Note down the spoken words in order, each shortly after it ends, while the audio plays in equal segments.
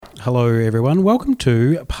Hello, everyone. Welcome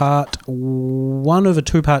to part one of a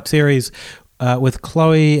two-part series with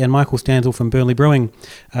Chloe and Michael Stanzel from Burnley Brewing.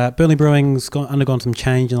 Burnley Brewing's undergone some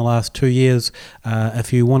change in the last 2 years.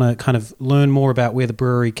 If you want to kind of learn more about where the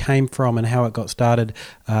brewery came from and how it got started,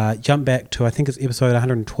 jump back to, I think it's episode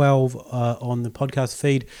 112 on the podcast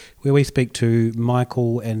feed, where we speak to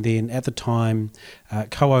Michael and then, at the time,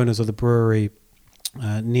 co-owners of the brewery,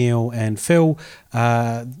 Neil and Phil.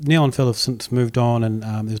 Neil and Phil have since moved on, and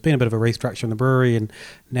there's been a bit of a restructure in the brewery, and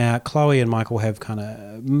now Chloe and Michael have kind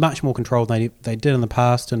of much more control than they did in the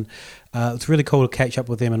past, and it's really cool to catch up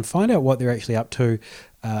with them and find out what they're actually up to.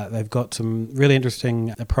 They've got some really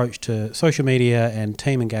interesting approach to social media and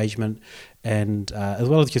team engagement, and as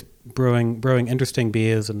well as just brewing interesting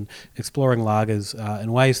beers and exploring lagers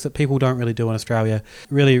in ways that people don't really do in Australia.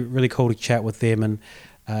 Really, really cool to chat with them and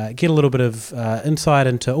get a little bit of insight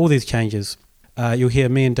into all these changes. You'll hear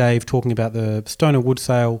me and Dave talking about the Stoner Wood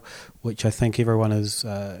sale, which I think everyone is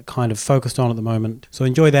kind of focused on at the moment. So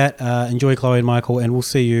enjoy that, enjoy Chloe and Michael, and we'll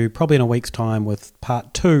see you probably in a week's time with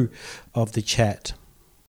part 2 of the chat.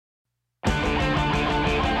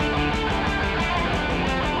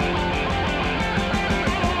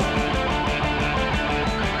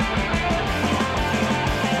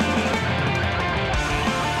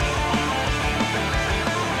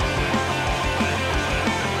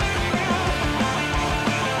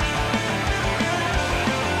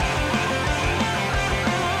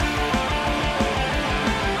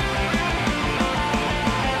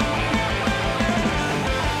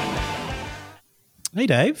 Hey,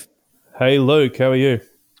 Dave. Hey, Luke. How are you?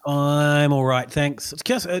 I'm all right, thanks. It's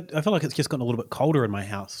just I feel like it's just gotten a little bit colder in my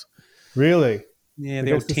house. Really? Yeah,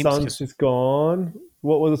 the sun's just gone.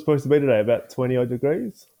 What was it supposed to be today? About 20-odd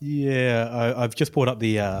degrees? Yeah, I've just brought up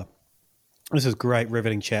the... this is great,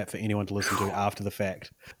 riveting chat for anyone to listen to after the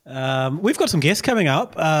fact. We've got some guests coming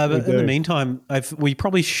up, but in the meantime, we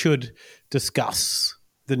probably should discuss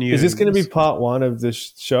the news. Is this going to be part one of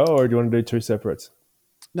this show, or do you want to do two separates?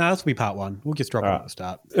 No, this will be part one. We'll just drop it at the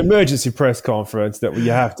start. Emergency press conference that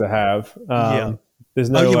you have to have. Yeah. There's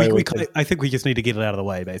no way I think we just need to get it out of the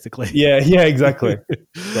way, basically. Yeah, exactly.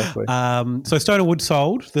 Exactly. So Stoner Wood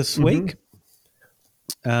sold this week.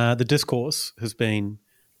 The discourse has been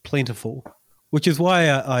plentiful, which is why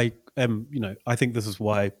I am, I think this is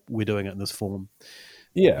why we're doing it in this form.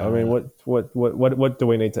 Yeah, I mean, what do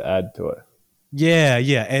we need to add to it? Yeah,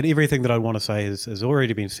 and everything that I want to say has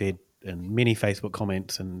already been said in many Facebook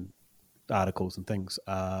comments and articles and things.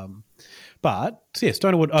 But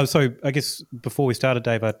Stoner Wood. Oh, so I guess before we started,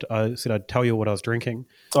 Dave, I said I'd tell you what I was drinking.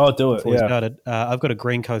 Oh, do it. Before we started, I've got a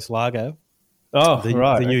Green Coast Lager. Oh, the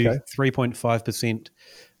right. new 3.5%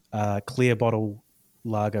 clear bottle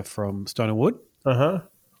lager from Stoner Wood. How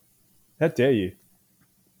dare you?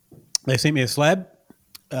 They sent me a slab.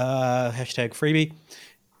 Hashtag freebie.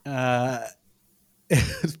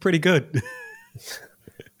 It's pretty good.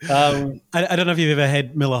 I don't know if you've ever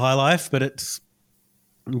had Miller High Life, but it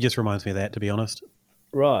just reminds me of that, to be honest.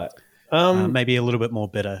 Right. Maybe a little bit more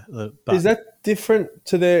bitter. But is that different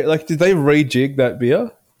to their, did they rejig that beer?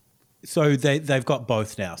 So they've got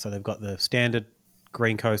both now. So they've got the standard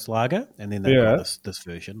Green Coast Lager, and then they've got this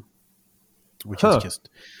version, which is just...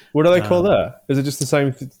 What do they call that? Is it just the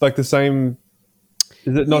same, the same...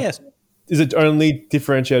 Is it not... Yes. Is it only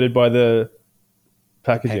differentiated by the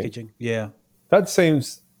packaging? Yeah. That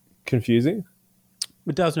seems confusing.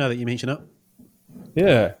 It does, now that you mention it.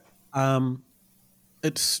 Yeah.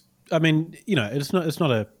 It's not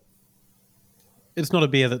a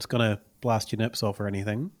beer that's going to blast your nips off or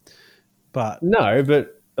anything. But no,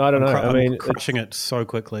 but I don't know. I'm crushing it so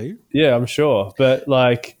quickly. Yeah, I'm sure. But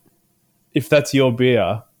if that's your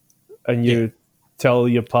beer and you tell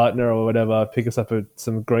your partner or whatever, pick us up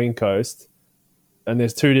some Green Coast, and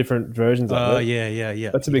there's two different versions of it.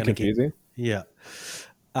 Yeah. That's a bit confusing. Yeah.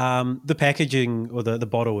 The packaging or the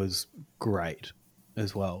bottle is great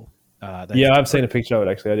as well. I've seen a picture of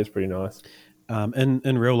it, actually. That is pretty nice.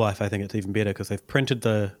 In real life, I think it's even better because they've printed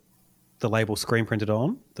the label screen printed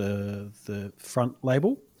on the front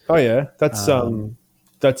label. Oh yeah,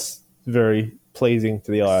 that's very pleasing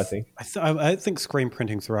to the eye, I think. I think screen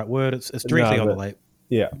printing's the right word. It's directly on the label.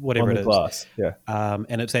 Yeah, whatever on the it is. Glass. Yeah,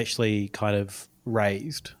 and it's actually kind of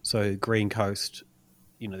raised. So Green Coast,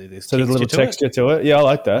 there's a little texture to it. Yeah, I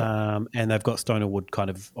like that. And they've got Stoner Wood kind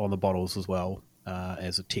of on the bottles as well,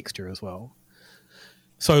 as a texture as well.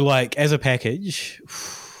 So as a package,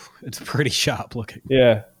 it's pretty sharp looking.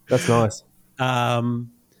 Yeah, that's nice.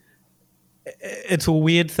 It's a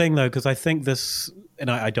weird thing though, because I think this,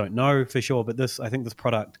 and I don't know for sure, but I think this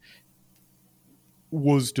product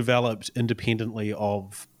was developed independently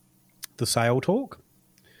of the sale talk.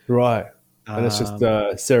 Right. And it's just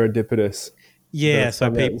serendipitous. Yeah, so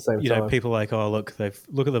people like, oh look at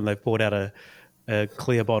them, they've bought out a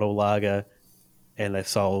clear bottle lager and they've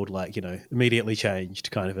sold immediately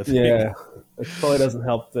changed kind of a thing. Yeah, it probably doesn't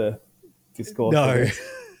help the discourse. No.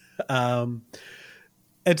 I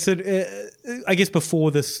guess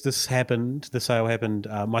before this happened, the sale happened,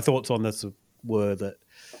 my thoughts on this were that,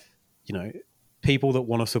 people that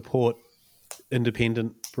want to support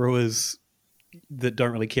independent brewers that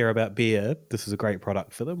don't really care about beer, this is a great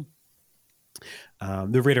product for them.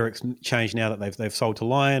 The rhetoric's changed now that they've sold to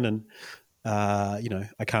Lion, and I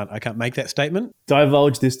can't make that statement.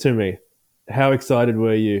 Divulge this to me. How excited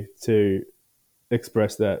were you to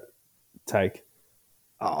express that take?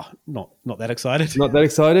 Oh, not that excited. Not that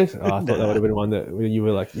excited? Oh, I thought that would have been one that you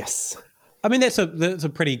were like, yes. I mean, that's a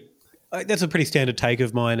pretty standard take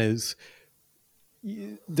of mine. Is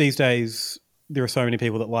these days there are so many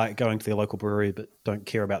people that like going to their local brewery but don't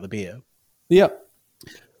care about the beer. Yep.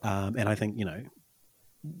 And I think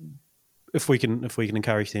if we can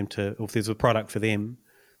encourage them to, or if there's a product for them,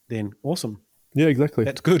 then awesome. Yeah, exactly.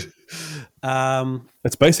 That's good.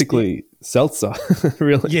 It's basically seltzer,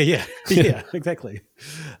 really. Yeah, exactly.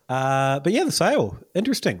 But yeah, the sale,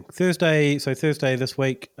 interesting. Thursday this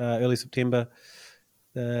week, early September,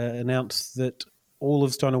 announced that all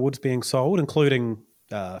of Stoner Wood's being sold, including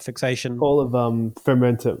Fixation. All of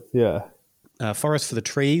Fermentum, yeah. Forest for the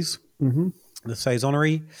Trees, the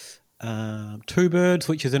Saisonnerie. Two Birds,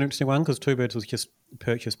 which is an interesting one because Two Birds was just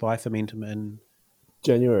purchased by Fermentum in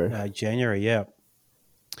January, yeah.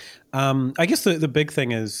 I guess the big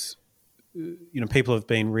thing is, people have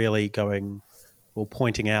been really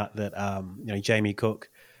pointing out that, Jamie Cook,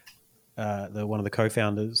 one of the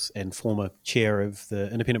co-founders and former chair of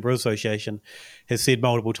the Independent Brewers Association, has said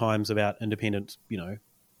multiple times about independence.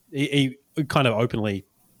 He kind of openly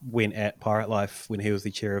went at Pirate Life when he was the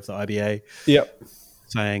chair of the IBA. Yep.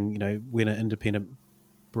 Saying, when an independent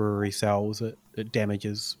brewery sells, it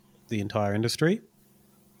damages the entire industry.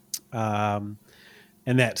 And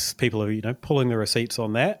that's people are, pulling the receipts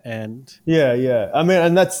on that. And yeah. I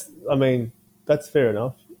mean, that's fair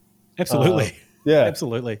enough. Absolutely. Yeah.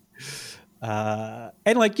 Absolutely. And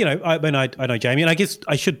I know Jamie, and I guess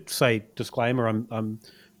I should say, disclaimer, I'm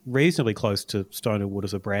reasonably close to Stoner Wood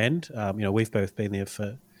as a brand. We've both been there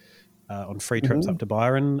for on free trips up to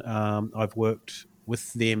Byron. I've worked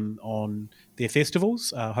with them on their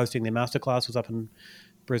festivals, hosting their masterclasses up in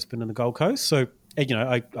Brisbane and the Gold Coast. So,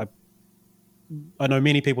 I know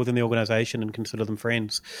many people within the organisation and consider them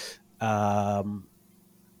friends. So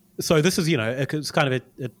this is, it's kind of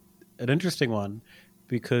an interesting one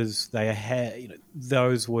because they had,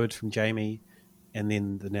 those words from Jamie and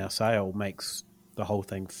then the now sale makes the whole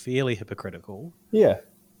thing fairly hypocritical. Yeah.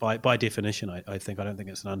 By definition, I don't think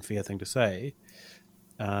it's an unfair thing to say.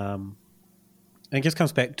 And it just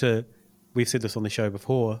comes back to, we've said this on the show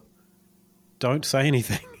before, don't say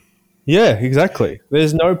anything. Yeah, exactly.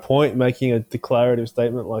 There's no point making a declarative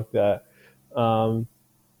statement like that. One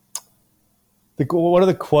of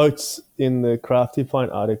the quotes in the Crafty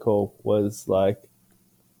Pint article was like,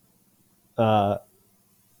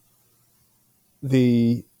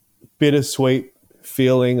 the bittersweet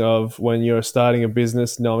feeling of when you're starting a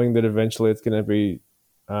business knowing that eventually it's going to be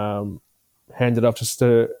handed off just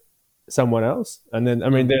to someone else. And then,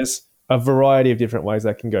 there's a variety of different ways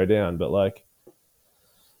that can go down, but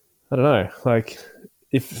I don't know.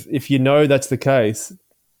 If that's the case,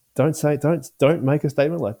 don't make a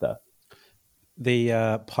statement like that.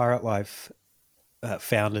 The Pirate Life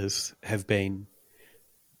founders have been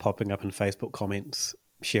popping up in Facebook comments,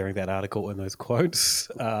 sharing that article and those quotes,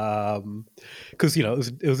 because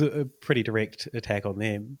it was a pretty direct attack on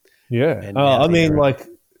them. Yeah,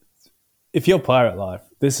 if you're Pirate Life,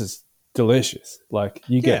 this is delicious.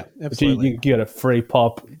 You get a free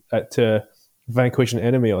pop to vanquish an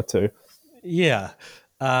enemy or two. Yeah.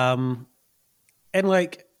 And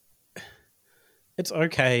it's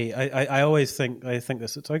okay. I always think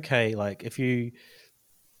this, it's okay. If you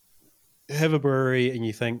have a brewery and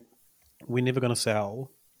you think we're never going to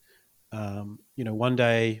sell, one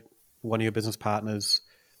day one of your business partners,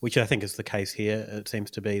 which I think is the case here, it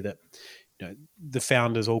seems to be that, the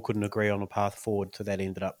founders all couldn't agree on a path forward. So that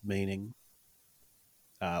ended up meaning,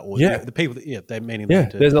 the people that, they're meaning.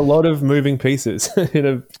 There's a lot of moving pieces.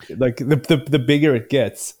 The bigger it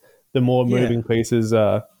gets, the more moving pieces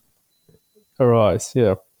arise.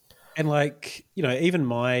 Yeah, and even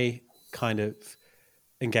my kind of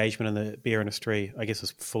engagement in the beer industry, I guess, is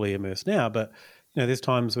fully immersed now. But there's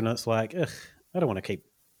times when it's like, ugh, I don't want to keep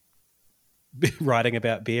writing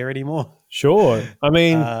about beer anymore. Sure, things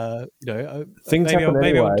maybe happen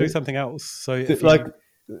anyway. I'll do something else. So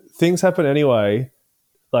things happen anyway,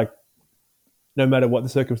 like no matter what the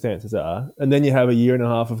circumstances are. And then you have a year and a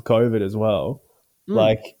half of COVID as well.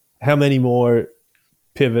 Like, how many more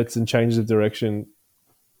pivots and changes of direction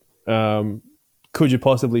could you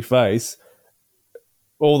possibly face?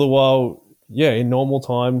 All the while, in normal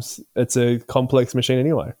times, it's a complex machine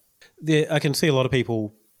anyway. I can see a lot of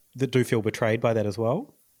people that do feel betrayed by that as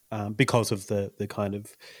well, because of the kind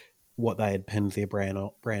of what they had pinned their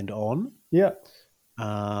brand on. Yeah.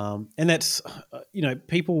 And that's,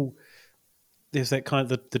 people, there's that kind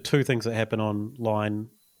of the two things that happen online,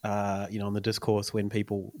 on the discourse when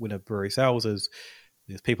a brewery sells is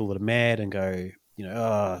there's people that are mad and go,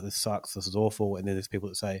 this sucks, this is awful. And then there's people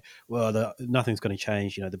that say, well, nothing's going to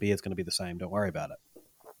change. The beer's going to be the same. Don't worry about it.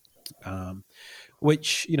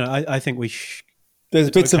 Which, I think there's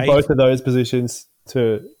bits of both of those positions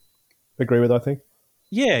to agree with, I think.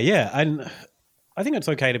 Yeah. And I think it's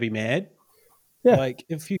okay to be mad. Yeah. Like,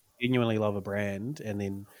 if you genuinely love a brand and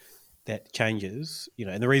then that changes,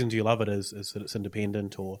 and the reasons you love it is that it's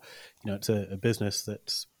independent, or, it's a business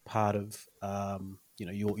that's part of,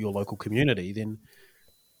 your local community, then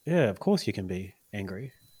yeah, of course you can be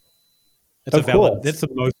angry. That's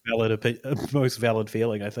the most valid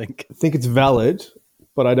feeling, I think. I think it's valid,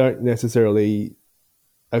 but I don't necessarily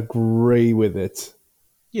agree with it.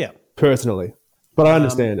 Yeah. Personally. But I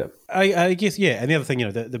understand it. I guess, yeah. And the other thing,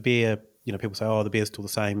 the beer, people say, oh, the beer's still the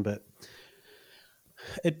same, but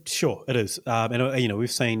it is. And,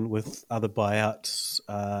 we've seen with other buyouts,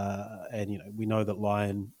 and, we know that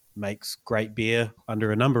Lion makes great beer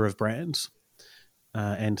under a number of brands.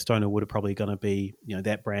 And Stoner Wood are probably going to be,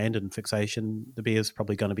 that brand, and Fixation, the beer is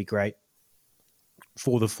probably going to be great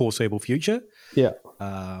for the foreseeable future. Yeah.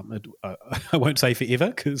 I won't say forever,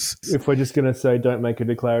 because if we're just going to say don't make a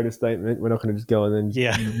declarative statement, we're not going to just go and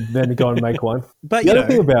then go and make one. But the other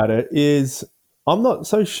thing about it is I'm not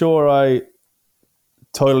so sure I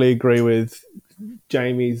totally agree with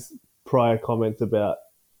Jamie's prior comments about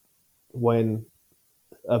when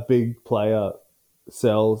a big player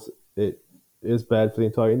sells, it is bad for the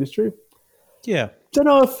entire industry. Yeah. Don't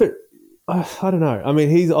know if it... I don't know. I mean,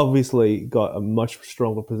 he's obviously got a much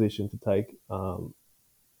stronger position to take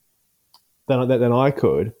than I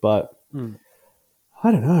could, but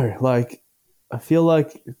I don't know. Like, I feel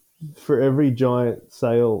like for every giant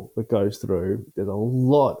sale that goes through, there's a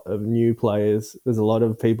lot of new players. There's a lot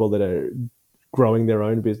of people that are growing their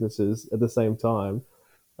own businesses at the same time.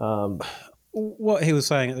 What he was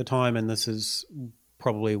saying at the time, and this is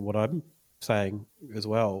probably what I'm saying as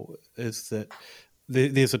well, is that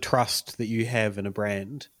there's a trust that you have in a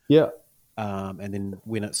brand. Yeah. And then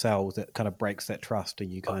when it sells, it kind of breaks that trust, and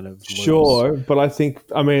you kind of lose. Sure, but I think,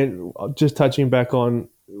 just touching back on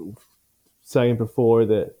saying before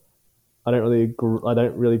that I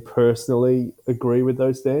don't really personally agree with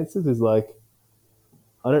those stances, is like,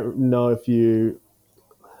 I don't know if you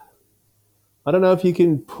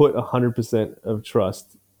can put 100% of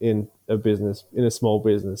trust in a business, in a small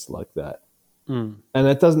business like that. And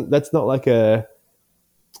that's not that's not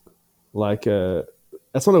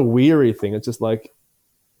a weary thing. It's just like,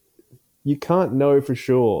 you can't know for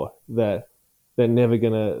sure that they're never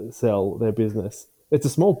going to sell their business. It's a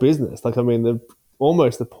small business. Like,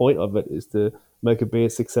 almost the point of it is to make it be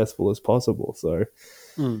as successful as possible. So,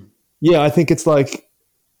 I think it's like,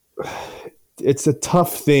 it's a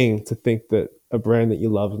tough thing to think that a brand that you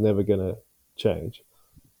love is never going to change.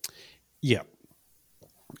 Yeah.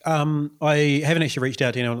 I haven't actually reached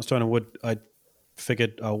out to anyone at Stoner Wood. I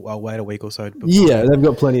figured I'll wait a week or so. Yeah, they've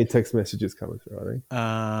got plenty of text messages coming through, I think.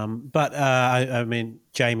 But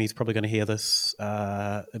Jamie's probably going to hear this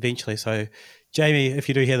eventually. So, Jamie, if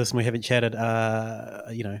you do hear this and we haven't chatted,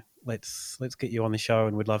 let's get you on the show,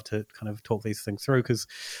 and we'd love to kind of talk these things through, because,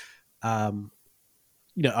 I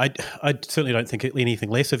certainly don't think anything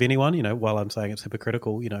less of anyone. While I'm saying it's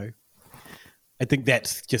hypocritical, I think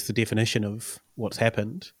that's just the definition of what's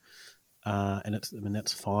happened, and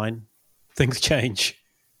that's fine. Things change.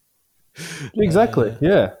 Exactly.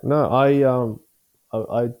 Yeah. No,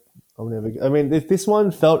 I'll never. This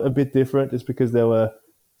one felt a bit different just because there were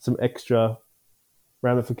some extra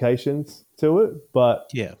ramifications to it, but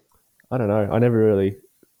yeah, I don't know. I never really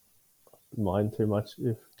mind too much.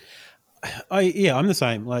 I'm the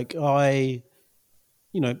same. Like, probably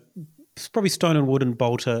Stoner Wood and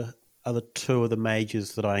Bolter are the two of the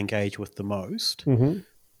majors that I engage with the most. Mm-hmm.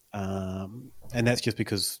 And that's just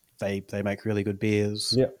because they make really good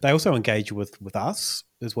beers. Yeah. They also engage with us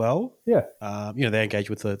as well. Yeah. They engage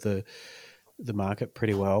with the market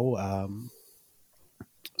pretty well.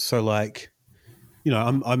 So, like,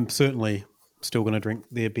 I'm certainly still going to drink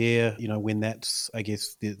their beer, when that's, I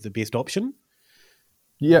guess, the best option.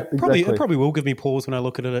 Yeah, exactly. It probably will give me pause when I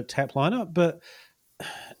look at it at tap lineup, but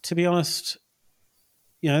to be honest,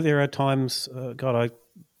 there are times. God, I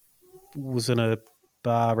was in a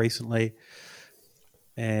bar recently,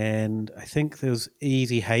 and I think there was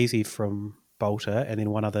Easy Hazy from Bolter, and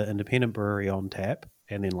then one other independent brewery on tap,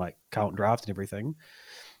 and then like Carlton Draft and everything.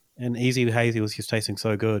 And Easy Hazy was just tasting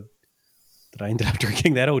so good that I ended up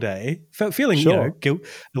drinking that all day. Feeling, Sure. a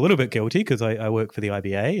little bit guilty because I work for the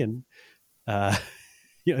IBA, and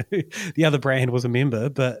the other brand was a member,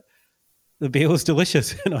 but the beer was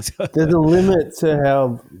delicious. And there's a limit to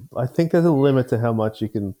how much you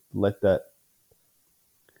can let that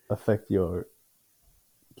affect your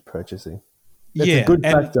purchasing. It's a good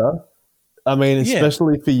factor. I mean,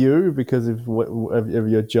 especially for you because of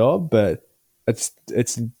your job, but it's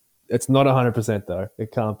not 100% though.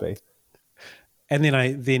 It can't be. And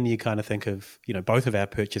then you kind of think of, both of our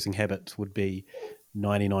purchasing habits would be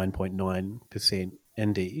 99.9%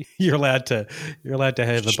 indie. You're allowed to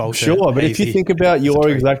have a Bolter. Sure, but if you think about your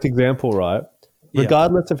exact example, right?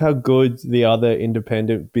 Regardless of how good the other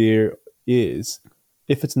independent beer is,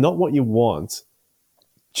 if it's not what you want,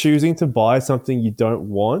 choosing to buy something you don't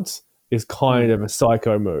want is kind of a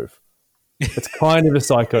psycho move. It's kind of a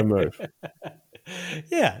psycho move.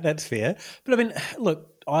 Yeah, that's fair. But I mean,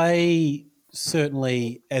 look, I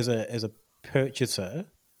certainly as a purchaser,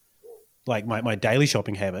 like my daily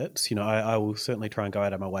shopping habits, I will certainly try and go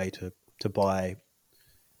out of my way to buy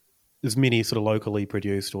as many sort of locally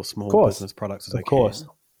produced or small business products as I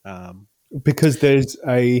can. Because there's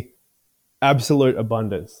a absolute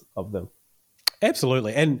abundance of them.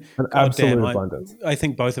 Absolutely. And an absolute abundance. I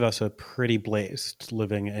think both of us are pretty blessed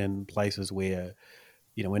living in places where,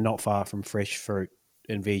 we're not far from fresh fruit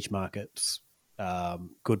and veg markets,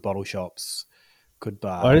 good bottle shops, good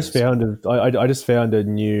bars. I just found a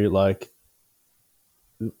new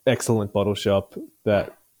excellent bottle shop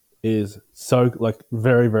that is so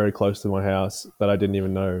very, very close to my house that I didn't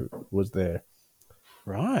even know was there.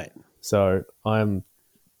 Right. So I'm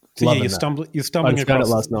you're stumbling I found it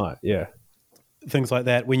last night. Yeah. Things like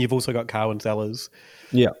that when you've also got Carwyn Cellars.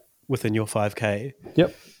 Yeah. Within your 5K.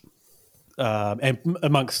 Yep. And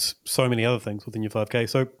amongst so many other things within your 5K.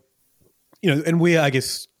 So, and I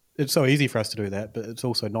guess it's so easy for us to do that, but it's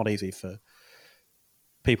also not easy for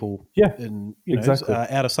people in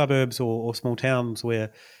outer suburbs or small towns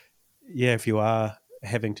where, if you are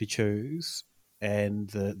having to choose and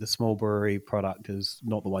the small brewery product is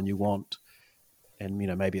not the one you want and,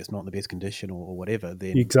 maybe it's not in the best condition or whatever,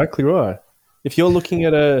 then... Exactly right. If you're looking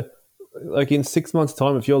at in 6 months'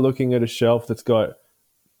 time, if you're looking at a shelf that's got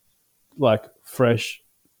fresh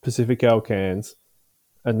Pacific Ale cans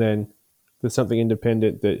and then there's something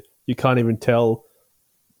independent that you can't even tell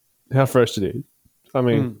how fresh it is. I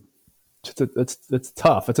mean, it's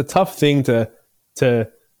tough. It's a tough thing to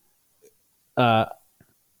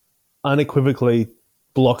unequivocally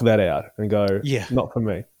block that out and go, not for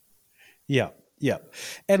me. Yeah, yeah.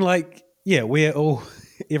 And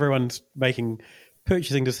everyone's making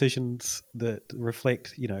purchasing decisions that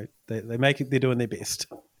reflect, they're doing their best.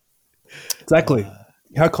 Exactly.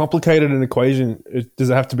 How complicated an equation does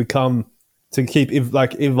it have to become to keep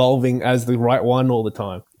evolving as the right one all the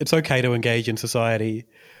time? It's okay to engage in society,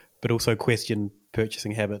 but also question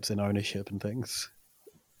purchasing habits and ownership and things.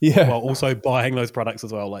 Yeah. While also buying those products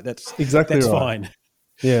as well. That's right. Fine.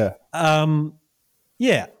 Yeah.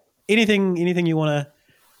 Yeah. Anything you want to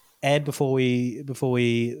add before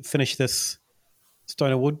we finish this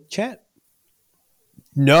Stoner Wood chat?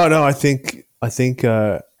 No. I think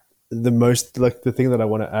the most the thing that I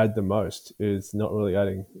want to add the most is not really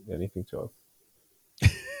adding anything to it.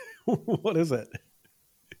 What is it?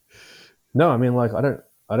 No, I mean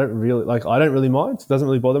I don't really mind. It doesn't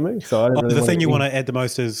really bother me. So I don't really the thing you want to add the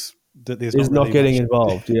most is that there's not really getting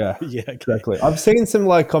involved. Yeah. Yeah, okay. Exactly. I've seen some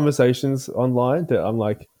conversations online that I'm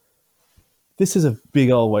this is a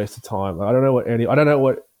big old waste of time. I don't know what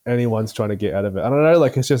anyone's trying to get out of it. I don't know,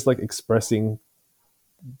 it's just expressing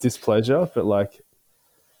displeasure, but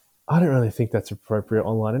I don't really think that's appropriate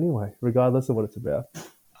online anyway, regardless of what it's about.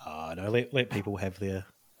 No, let people have their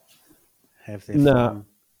fun.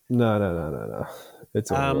 No.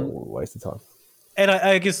 It's all a waste of time. And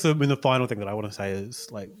I guess the final thing that I want to say is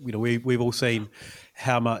we've all seen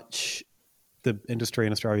how much the industry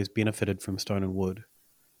in Australia has benefited from Stone and Wood.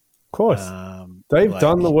 Of course. They've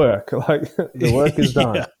done the work. The work is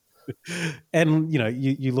done. Yeah. And,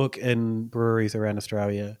 you look in breweries around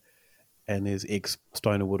Australia and there's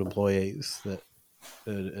ex-Stone and Wood employees that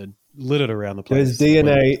are littered around the place. There's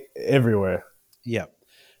DNA everywhere. Yeah.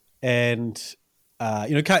 And,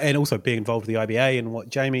 and also being involved with the IBA and what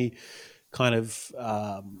Jamie kind of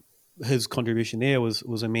his contribution there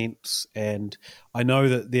was immense, and I know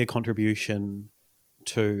that their contribution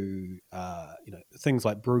to things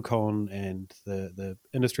like BrewCon and the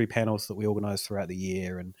industry panels that we organise throughout the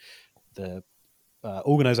year, and the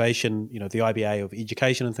organisation, the IBA of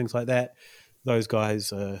education and things like that. Those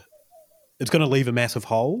guys, it's going to leave a massive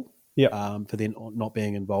hole. For them not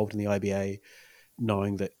being involved in the IBA,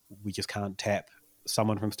 knowing that we just can't tap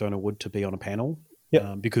someone from Stoner Wood to be on a panel,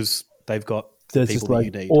 because they've got there's people just that like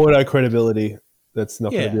you need. auto credibility that's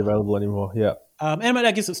not going to be available anymore. And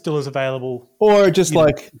I guess it still is available, or just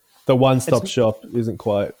like the one-stop shop isn't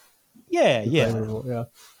quite. And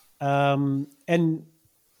I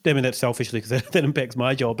mean that's selfishly because that impacts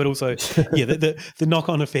my job, but also the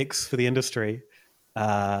knock-on effects for the industry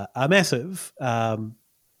are massive.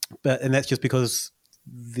 And that's just because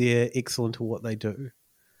they're excellent at what they do.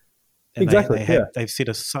 And they've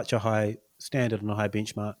set such a high standard and a high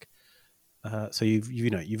benchmark. So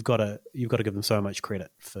you've got to give them so much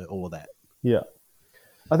credit for all of that. Yeah,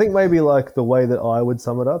 I think maybe like the way that I would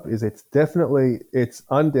sum it up is it's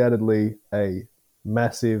undoubtedly a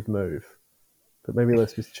massive move, but maybe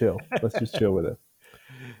let's just chill. Let's just chill with it.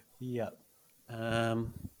 Yeah.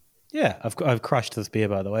 I've crushed this beer,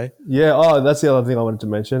 by the way. Yeah, that's the other thing I wanted to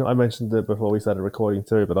mention. I mentioned it before we started recording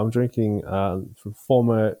too, but I'm drinking from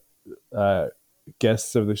former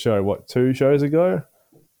guests of the show, 2 shows ago?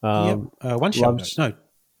 One show ago. No,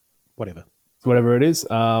 whatever. Whatever it is.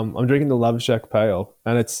 I'm drinking the Love Shack Pale,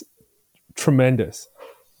 and it's tremendous.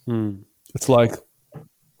 It's like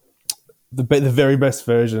the very best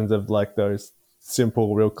versions of like those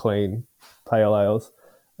simple, real clean pale ales.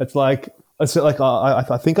 It's like I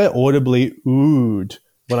think I audibly oohed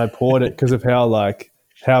when I poured it because of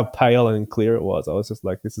how pale and clear it was. I was just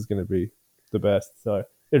like, this is going to be the best. So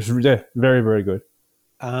it's very, very good.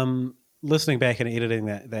 Listening back and editing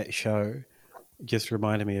that show just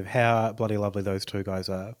reminded me of how bloody lovely those 2 guys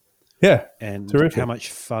are. Yeah, and terrific. How much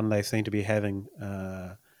fun they seem to be having.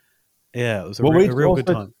 It was a real good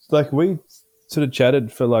time. Like we sort of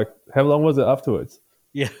chatted for like, how long was it afterwards?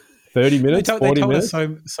 Yeah. 30 minutes, 40 minutes? They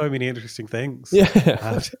told us so many interesting things.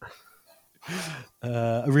 Yeah.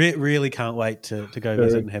 Really can't wait to go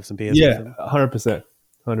visit and have some beers with them.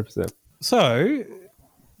 100%. So,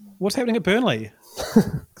 what's happening at Burnley?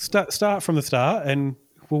 Start from the start, and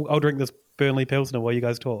I'll drink this Burnley Pilsner while you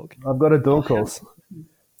guys talk. I've got a Dunkels.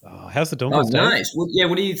 How's the Dunkels? Oh, nice. Well,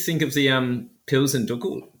 what do you think of the Pils and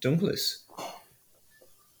Dunkless?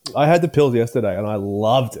 I had the Pils yesterday, and I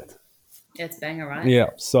loved it. It's banger, right?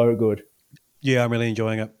 Yeah, so good. Yeah, I'm really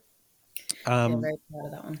enjoying it. I'm very proud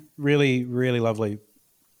of that one. Really, really lovely.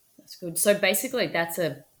 That's good. So basically, that's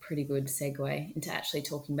a pretty good segue into actually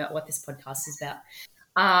talking about what this podcast is about.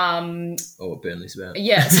 What Burnley's about.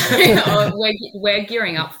 Yeah, so we're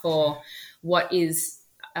gearing up for what is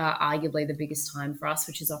arguably the biggest time for us,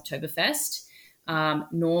 which is Oktoberfest.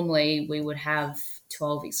 Normally, we would have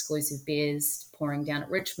 12 exclusive beers pouring down at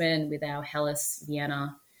Richmond with our Helles,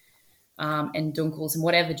 Vienna, and Dunkels and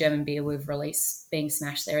whatever German beer we've released being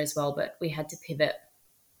smashed there as well. But we had to pivot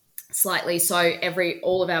slightly. So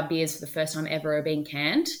all of our beers for the first time ever are being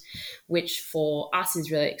canned, which for us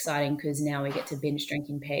is really exciting because now we get to binge drink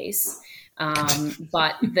in peace.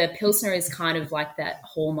 But the Pilsner is kind of like that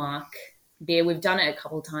hallmark beer. We've done it a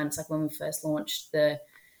couple of times, like when we first launched the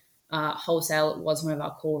wholesale, it was one of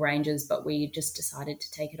our core ranges, but we just decided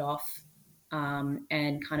to take it off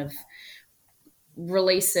and kind of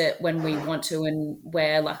release it when we want to, and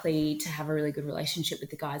we're lucky to have a really good relationship with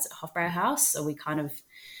the guys at Hofbrauhaus. So we kind of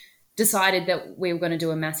decided that we were going to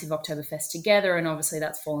do a massive Oktoberfest together, and obviously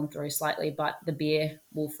that's fallen through slightly, but the beer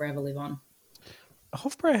will forever live on.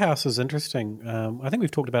 Hofbrauhaus is interesting. I think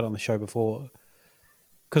we've talked about it on the show before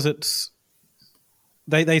because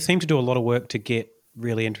they seem to do a lot of work to get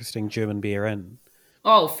really interesting German beer in.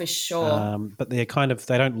 Oh, for sure. But they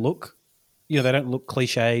don't look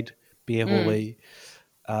cliched, beer hall-y.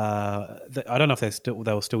 I don't know if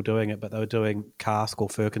they were still doing it, but they were doing cask or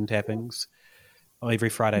firkin tappings every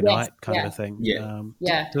Friday night kind of a thing.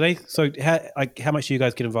 Yeah. Do they? So how much do you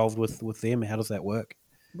guys get involved with them? How does that work?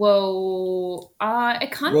 Well,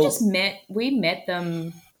 it kind of just we met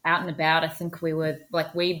them out and about. I think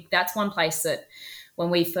that's one place that when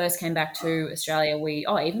we first came back to Australia,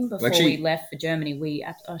 even before we left for Germany,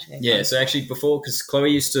 so actually before, because Chloe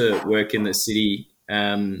used to work in the city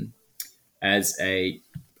as a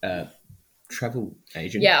travel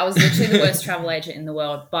agent. Yeah, I was literally the worst travel agent in the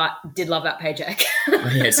world, but did love that paycheck.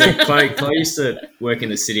 So Chloe used to work in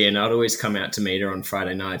the city, and I'd always come out to meet her on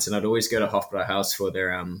Friday nights, and I'd always go to Hofbrauhaus for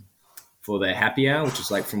their happy hour, which is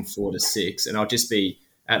like from 4 to 6, and I'll just be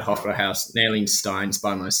at Hoffer House, nailing steins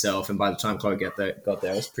by myself. And by the time Chloe got there,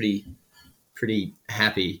 I was pretty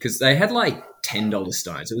happy because they had like $10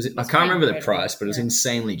 steins. I can't remember the price, but it was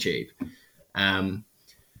insanely cheap. And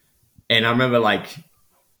I remember like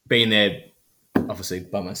being there, obviously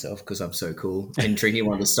by myself because I'm so cool, and drinking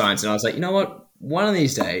one of the steins. And I was like, you know what? One of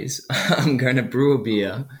these days, I'm going to brew a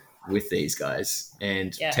beer with these guys.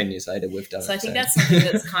 And 10 years later, we've done it. So I think that's something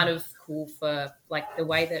that's kind of cool for like the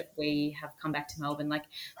way that we have come back to Melbourne. Like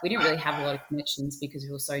we didn't really have a lot of connections because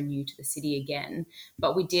we were so new to the city again,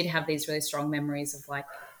 but we did have these really strong memories of like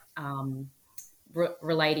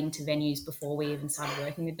relating to venues before we even started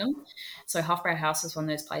working with them. So Hofbräu House was one of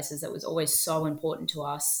those places that was always so important to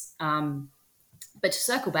us. But to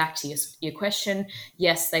circle back to your question,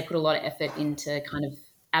 yes, they put a lot of effort into kind of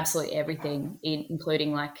absolutely everything,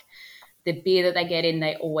 including like the beer that they get in.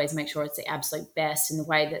 They always make sure it's the absolute best. And the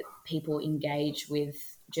way that people engage with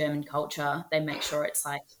German culture, they make sure it's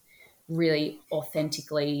like really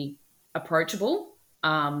authentically approachable.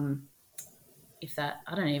 I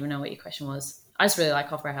don't even know what your question was. I just really like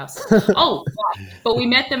Hofbräu House. But we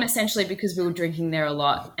met them essentially because we were drinking there a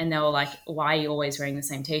lot, and they were like, why are you always wearing the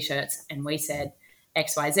same T-shirts? And we said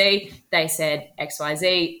XYZ. They said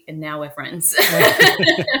XYZ, and now we're friends.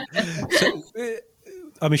 So,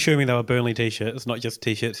 I'm assuming they were Burnley T-shirts, not just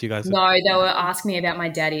T-shirts you guys. No, they were asking me about my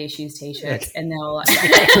daddy issues T-shirts, and they were like...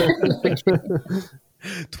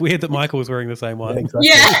 It's weird that Michael was wearing the same one.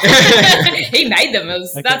 Yeah, he made them.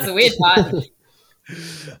 That's the weird part.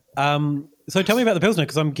 So tell me about the Pilsner,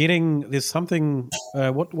 because I'm getting there's something.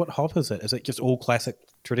 What hop is it? Is it just all classic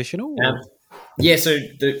traditional? So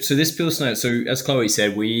this Pilsner. So as Chloe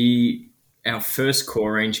said, our first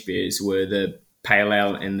core range beers were the Pale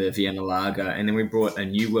Ale and the Vienna Lager, and then we brought a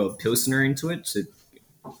New World Pilsner into it. So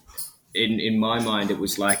in my mind, it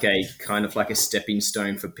was like a kind of like a stepping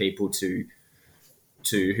stone for people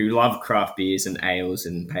who love craft beers and ales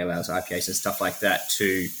and pale ales, IPAs and stuff like that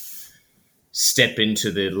to step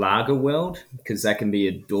into the lager world, because that can be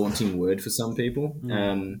a daunting word for some people.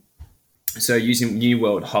 So using New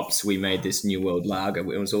World hops, we made this New World lager.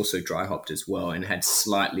 It was also dry hopped as well and had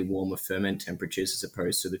slightly warmer ferment temperatures as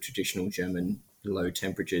opposed to the traditional German low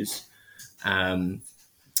temperatures. But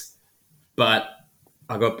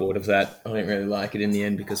I got bored of that. I didn't really like it in the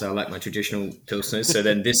end because I like my traditional Pilsners. So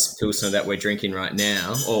then this Pilsner that we're drinking right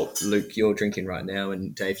now, or Luke, you're drinking right now,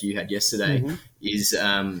 and Dave, you had yesterday, is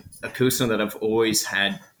a Pilsner that I've always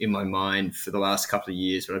had in my mind for the last couple of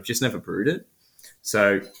years, but I've just never brewed it.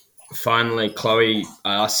 So finally, Chloe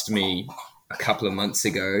asked me a couple of months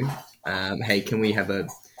ago, hey, can we have a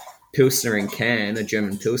Pilsner in can, a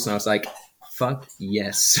German Pilsner? I was like, fuck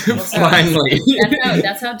yes, finally.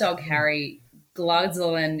 That's how Dog Harry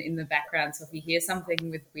Glugzeln in the background. So if you hear something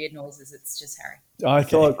with weird noises, it's just Harry. I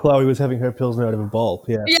thought Chloe was having her Pilsner out of a bowl.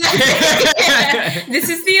 Yeah. This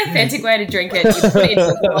is the authentic way to drink it. You put it into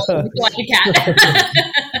a bowl like a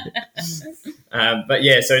cat. But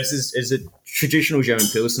yeah, so it's a traditional German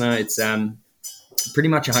Pilsner. It's pretty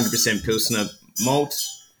much 100% Pilsner malt.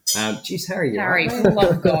 Geez, Harry, Harry, for the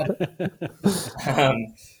love of God.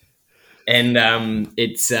 And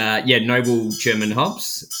it's noble German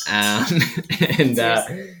hops,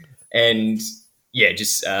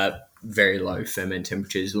 just very low ferment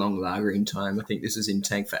temperatures, long lagering time. I think this is in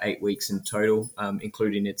tank for 8 weeks in total,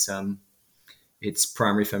 including its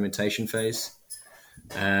primary fermentation phase.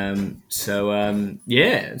 It's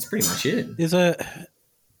pretty much it.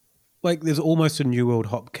 There's almost a New World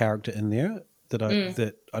hop character in there that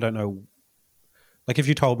I don't know. Like if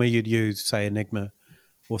you told me you'd use, say, Enigma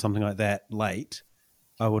or something like that late,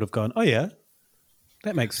 I would have gone, oh yeah,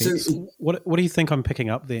 that makes sense. So, what do you think I'm picking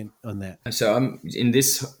up then on that? So I'm in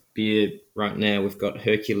this beer right now. We've got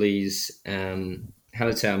Hercules, Hallertau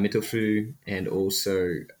Mittelfrüh, and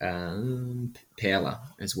also Perla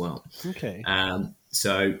as well. Okay.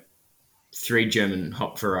 So 3 German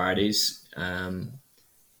hop varieties, and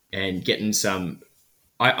getting some.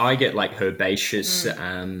 I get like herbaceous,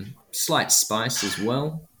 slight spice as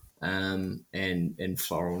well. And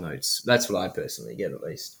floral notes. That's what I personally get, at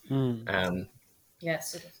least. Super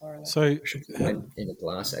floral. So in a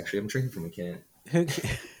glass, actually, I'm drinking from a can.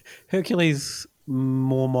 Hercules,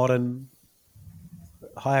 more modern,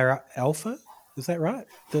 higher alpha. Is that right?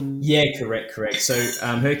 Yeah, correct. So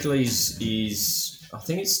Hercules is, I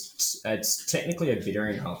think it's technically a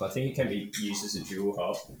bittering hop. I think it can be used as a dual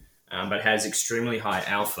hop, but has extremely high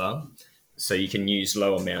alpha. So you can use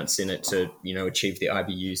low amounts in it to, achieve the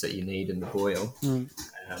IBUs that you need in the boil.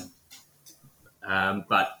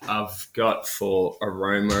 But I've got for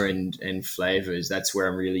aroma and flavors, that's where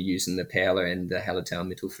I'm really using the Perla and the Hallertau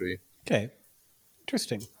Mittelfrüh. Okay,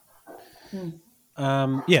 interesting.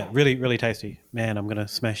 Yeah, really, really tasty. Man, I'm going to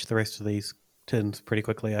smash the rest of these tins pretty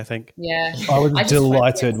quickly, I think. Yeah. I was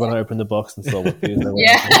delighted when I opened the box and saw what these were.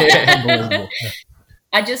 Yeah. Unbelievable.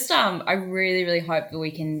 I really, really hope that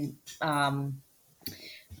we can,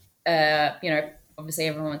 obviously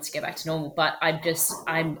everyone wants to get back to normal, but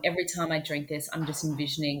I'm every time I drink this, I'm just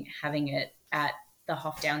envisioning having it at the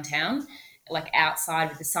Hoff downtown, like outside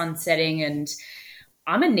with the sun setting, and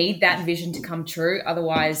I'm going to need that vision to come true.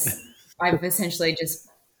 Otherwise, I've essentially just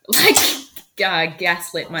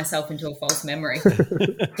gaslit myself into a false memory.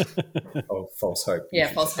 Oh, false hope.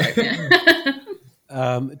 Yeah, false hope.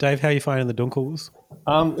 Yeah. Dave, how are you finding the Dunkels?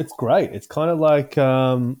 It's great. It's kind of like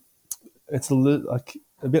it's like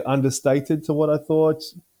a bit understated to what I thought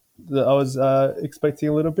that I was expecting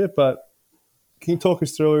a little bit. But can you talk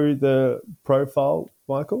us through the profile,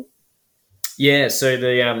 Michael? Yeah, so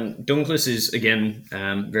the Dunkless is, again,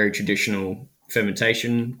 very traditional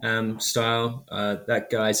fermentation style. That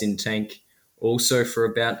guy's in tank also for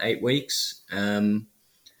about 8 weeks.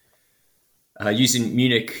 Using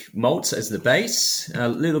Munich malts as the base, a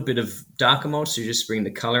little bit of darker malts to just bring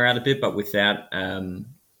the color out a bit, but without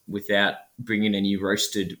bringing any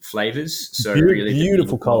roasted flavors. So really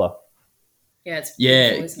beautiful color. Yeah, it's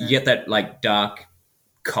beautiful, you get that like dark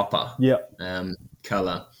copper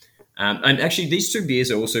color. And actually, these two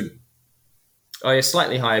beers are also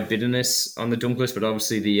slightly higher bitterness on the Dunkless, but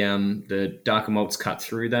obviously the darker malts cut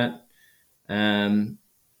through that.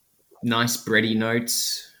 Nice bready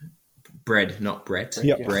notes. Bread, not Brett.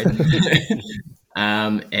 Yep. Bread.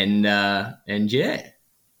 And yeah,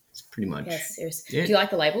 it's pretty much. Yes, seriously. Yeah. Do you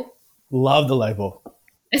like the label? Love the label.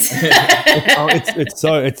 It's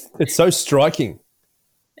so striking.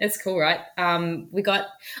 It's cool, right? We got,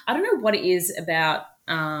 I don't know what it is about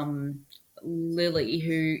Lily,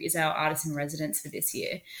 who is our artist in residence for this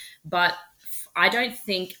year, but I don't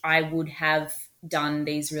think I would have done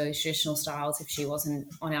these really traditional styles if she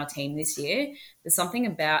wasn't on our team this year. There's something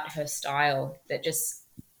about her style that just,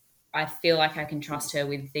 I feel like I can trust her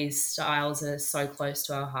with these styles that are so close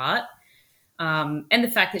to our heart. And the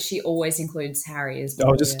fact that she always includes Harry as well.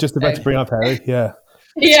 I was just about to bring up Harry, yeah.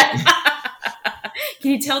 Yeah.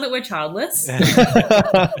 Can you tell that we're childless?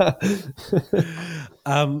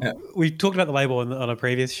 We talked about the label on a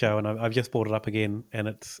previous show, and I've just brought it up again, and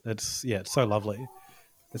it's so lovely.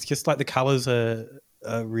 It's just like the colours are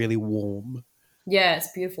really warm. Yeah,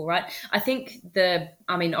 it's beautiful, right? I think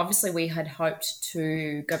obviously we had hoped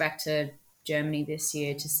to go back to Germany this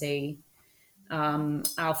year to see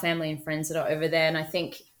our family and friends that are over there. And I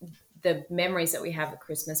think the memories that we have at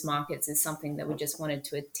Christmas markets is something that we just wanted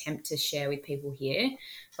to attempt to share with people here.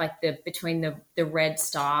 Like between the red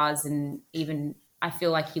stars, and even I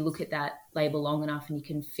feel like you look at that label long enough and you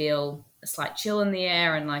can feel a slight chill in the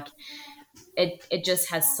air, and like it just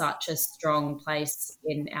has such a strong place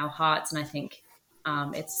in our hearts. And I think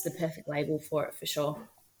it's the perfect label for it, for sure.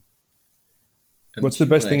 What's the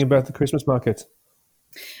best thing about the Christmas market?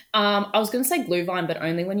 I was going to say Glühwein, but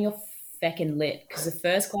only when you're feckin' lit, because the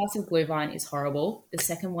first glass of Glühwein is horrible, the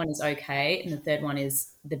second one is okay, and the third one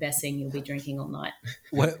is the best thing you'll be drinking all night.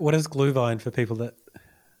 What is Glühwein for people that...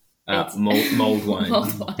 Mulled wine.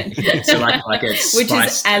 Mulled wine. So like a spiced... Which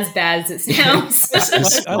is as bad as it sounds.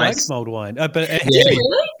 I like mulled wine. But Really?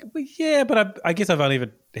 Yeah, but I guess I've only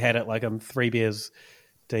ever had it like I'm 3 beers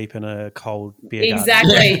deep in a cold beer garden.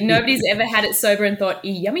 Exactly. Nobody's ever had it sober and thought,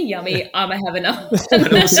 yummy, yummy, I'ma have enough.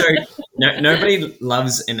 But also, nobody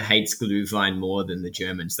loves and hates Glühwein more than the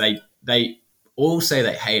Germans. They all say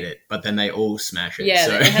they hate it, but then they all smash it. Yeah,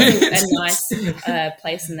 so. it has a nice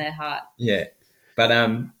place in their heart. Yeah, but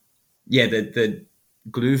the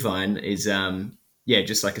Glühwein is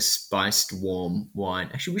just like a spiced warm wine.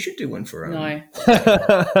 Actually, we should do one for No.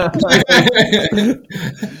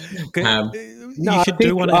 You should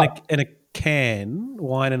do one in a can,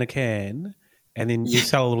 wine in a can, and then you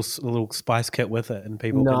sell a little spice kit with it, and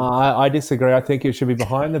people. No, I disagree. I think it should be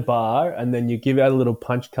behind the bar, and then you give out a little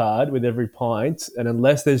punch card with every pint, and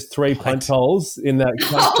unless there's 3 punch holes in that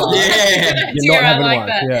punch card, you're not having one.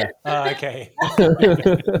 That. Yeah. Okay.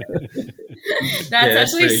 That's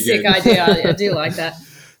actually a sick idea. I do like that.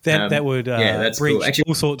 That would that's breach cool. Actually,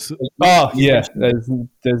 all sorts of... Oh, yeah.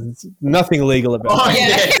 There's nothing legal about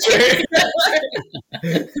it.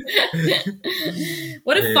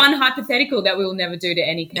 What a fun hypothetical that we will never do to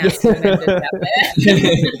any council members out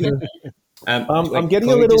there. I'm getting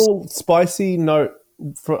a little spicy note.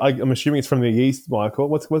 I'm assuming it's from the yeast, Michael.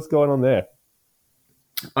 What's going on there?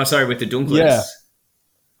 Oh, sorry, with the Dunkless.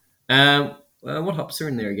 Yeah. What hops are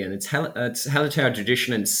in there again? It's Hallertau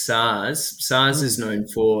Tradition and Saaz. Saaz is known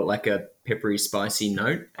for like a peppery, spicy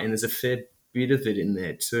note, and there's a fair bit of it in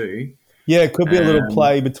there too. Yeah, it could be a little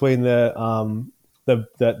play between that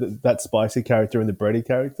spicy character and the bready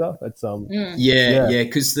character. That's yeah,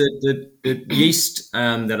 because the yeast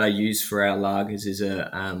that I use for our lagers is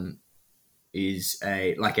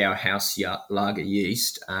a like our house lager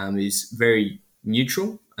yeast is very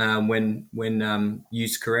neutral when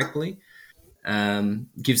used correctly.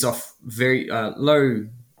 Gives off very low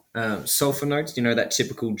sulfur notes. You know, that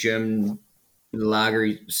typical German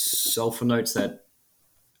lagery sulfur notes that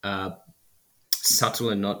are subtle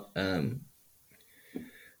and not in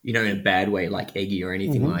a bad way, like eggy or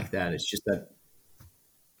anything like that. It's just that,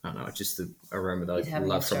 I don't know, it's just the aroma that I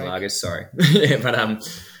love from lagers. Sorry.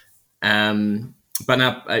 But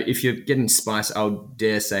now, if you're getting spice, I would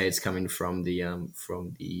dare say it's coming from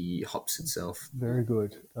the hops itself. Very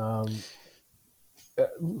good.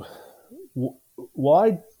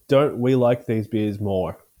 Why don't we like these beers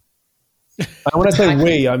more? And when I say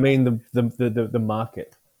we, I mean the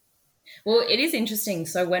market. Well, it is interesting.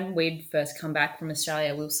 So when we'd first come back from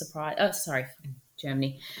Australia, we were surprised.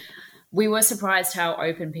 Germany. We were surprised how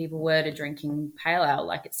open people were to drinking pale ale.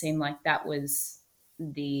 Like, it seemed like that was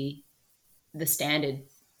the standard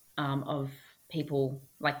of people.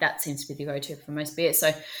 Like, that seems to be the go-to for most beers.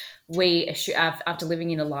 So we, after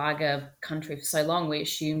living in a lager country for so long, we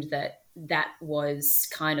assumed that was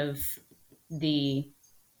kind of the,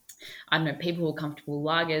 I don't know, people who are comfortable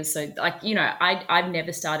with lagers. So, like, you know, I've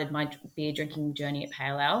never started my beer drinking journey at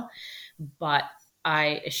pale ale, but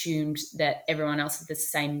I assumed that everyone else had the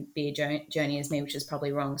same beer journey as me, which is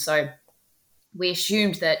probably wrong. So we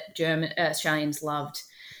assumed that Australians loved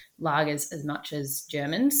lagers as much as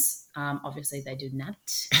Germans. Obviously, they do not.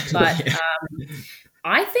 But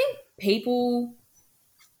I think people,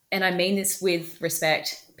 and I mean this with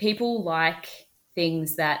respect, people like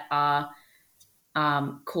things that are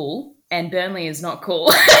cool, and Burnley is not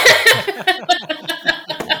cool.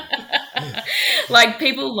 Like,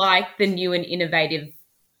 people like the new and innovative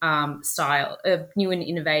style, new and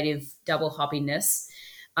innovative double hoppiness,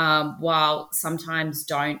 while sometimes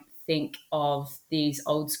don't think of these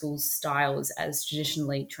old school styles as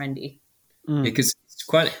traditionally trendy. Because it's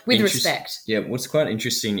quite with respect. Yeah, what's quite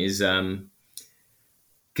interesting is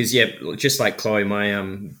because just like Chloe,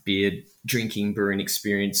 my beer drinking brewing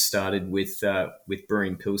experience started with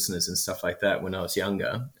brewing pilsners and stuff like that when I was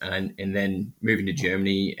younger, and then moving to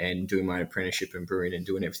Germany and doing my apprenticeship in brewing and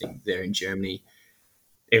doing everything there in Germany.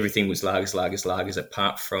 Everything was lagers,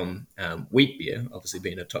 apart from wheat beer, obviously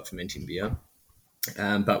being a top fermenting beer.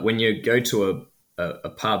 But when you go to a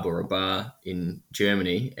pub or a bar in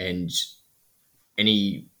Germany and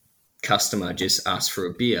any customer just asks for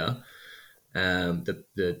a beer,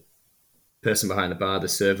 the person behind the bar, the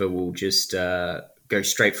server, will just go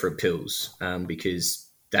straight for a pils because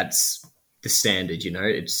that's the standard. You know,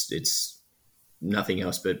 it's nothing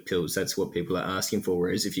else but pils. That's what people are asking for.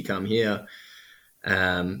 Whereas if you come here,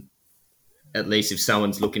 at least if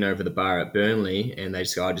someone's looking over the bar at Burnley and they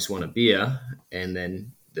just go, I just want a beer, and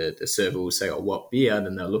then the server will say, oh, what beer?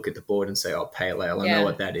 Then they'll look at the board and say, oh, pale ale. I know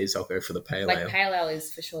what that is. I'll go for the pale ale. Like, pale ale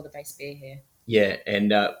is for sure the base beer here. Yeah,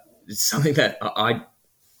 and it's something that I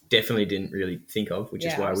definitely didn't really think of, which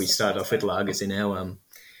is why we started off with lagers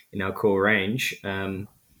in our core range.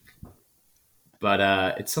 But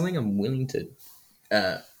it's something I'm willing to...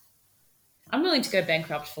 I'm willing to go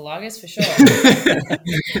bankrupt for lagers for sure.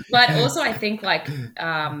 But also I think, like,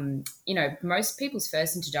 you know, most people's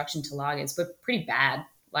first introduction to lagers were pretty bad.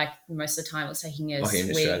 Like, most of the time it was taking a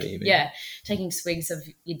swig. Taking swigs of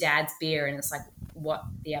your dad's beer, and it's like, what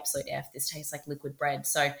the absolute F? This tastes like liquid bread.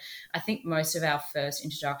 So I think most of our first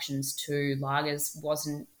introductions to lagers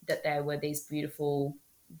wasn't that they were these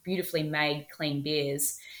beautifully made, clean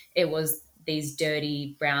beers. It was these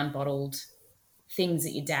dirty, brown bottled things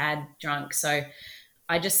that your dad drank. So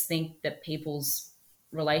I just think that people's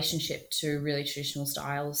relationship to really traditional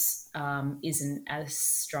styles isn't as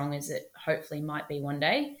strong as it hopefully might be one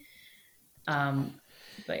day.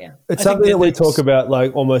 But yeah, it's something that we talk about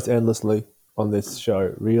like almost endlessly on this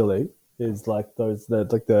show. Really, is like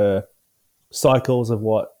the cycles of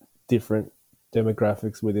what different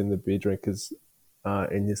demographics within the beer drinkers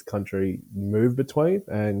in this country move between,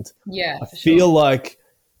 and I feel like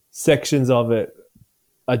sections of it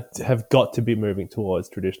have got to be moving towards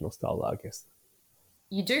traditional style lagers.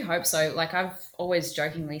 You do hope so. Like, I've always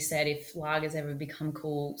jokingly said, if lagers ever become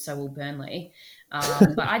cool, so will Burnley.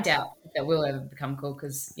 But I doubt that we'll ever become cool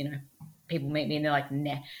because, you know, people meet me and they're like,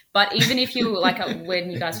 nah. But even if you, like,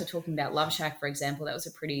 when you guys were talking about Love Shack, for example, that was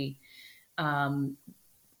a pretty,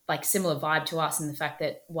 like, similar vibe to us in the fact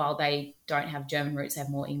that while they don't have German roots, they have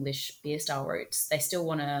more English beer style roots. They still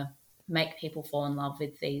want to make people fall in love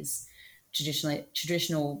with these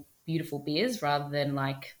traditional, beautiful beers rather than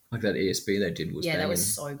like that ESB they did was that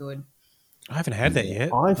was so good. I haven't had that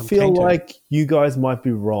yet. I feel like you guys might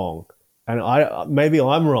be wrong, and maybe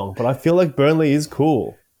I'm wrong, but I feel like Burnley is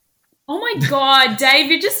cool. Oh my God, Dave,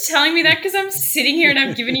 you're just telling me that because I'm sitting here and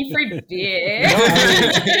I'm giving you free beer.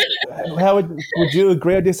 How would you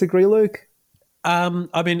agree or disagree, Luke?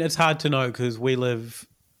 I mean, it's hard to know because we live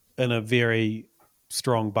in a very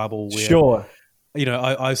strong bubble. Where, sure. You know,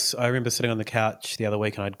 I remember sitting on the couch the other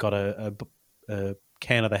week and I'd got a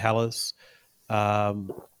can of the Helles,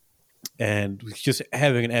 and was just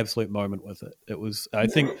having an absolute moment with it. It was, I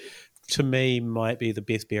think, to me, might be the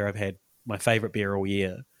best beer I've had, my favourite beer all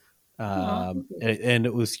year. And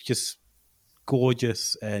it was just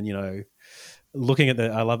gorgeous, and you know, looking at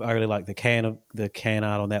I really like the can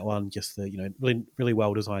art on that one, just the, you know, really, really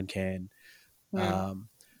well designed can.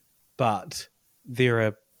 But there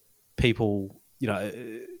are people, you know,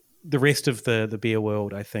 the rest of the beer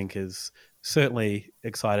world, I think, is certainly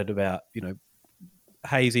excited about, you know,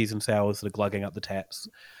 hazies and sours that are glugging up the taps.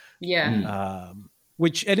 Yeah.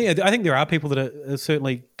 Which, and I think there are people that are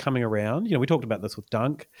certainly coming around. You know, we talked about this with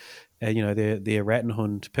Dunk, and you know, their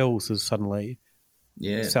Rattenhund Pils is suddenly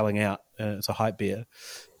selling out. It's a hype beer.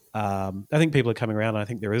 I think people are coming around. And I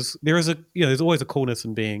think there is a, you know, there's always a coolness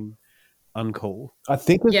in being uncool. I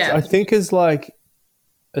think it's like,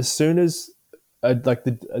 as soon as like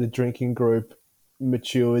the drinking group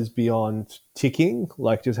matures beyond ticking,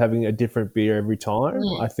 like just having a different beer every time,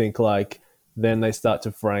 I think like then they start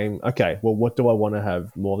to frame, okay, well, what do I want to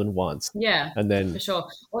have more than once? Yeah, and then for sure.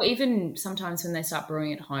 Or even sometimes when they start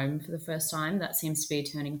brewing at home for the first time, that seems to be a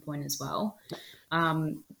turning point as well.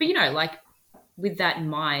 But you know, like with that in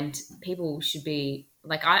mind, people should be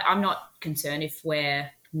like, I'm not concerned if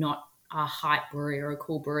we're not a hype brewery or a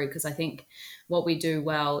cool brewery, because I think what we do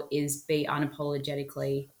well is be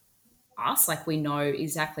unapologetically us. Like we know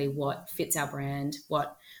exactly what fits our brand,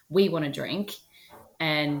 what we want to drink.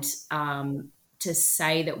 And to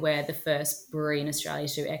say that we're the first brewery in Australia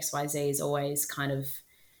to do XYZ is always kind of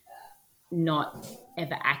not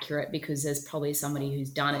ever accurate, because there's probably somebody who's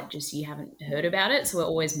done it, just you haven't heard about it. So we're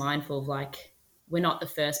always mindful of like, we're not the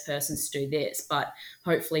first persons to do this, but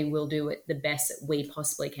hopefully we'll do it the best that we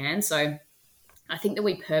possibly can. So I think that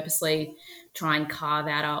we purposely try and carve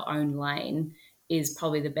out our own lane is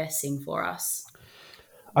probably the best thing for us.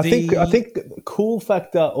 I think the cool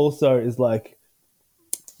factor also is like,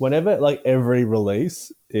 whenever like every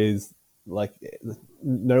release is like,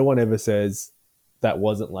 no one ever says that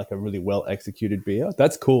wasn't like a really well executed beer.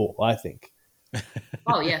 That's cool, I think.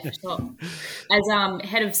 Oh yeah, for sure. As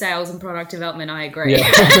head of sales and product development, I agree.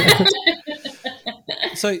 Yeah.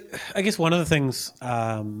 So I guess one of the things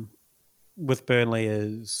with Burnley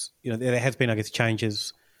is, you know, there has been, I guess,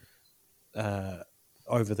 changes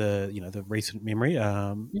over the, you know, the recent memory.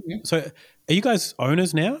 So are you guys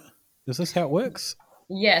owners now? Is this how it works?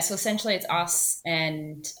 Yeah, so essentially it's us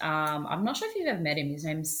and I'm not sure if you've ever met him. His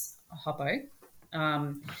name's Hoppo.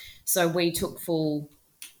 So we took full,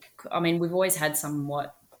 I mean, we've always had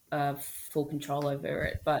somewhat full control over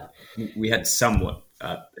it, but we had somewhat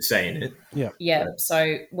say in it. Yeah.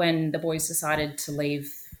 So when the boys decided to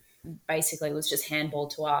leave, basically it was just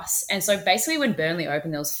handballed to us. And so basically when Burnley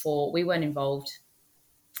opened, there was 4. We weren't involved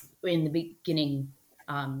in the beginning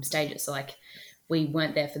stages. So like, we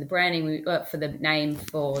weren't there for the branding, for the name,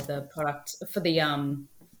 for the product, for the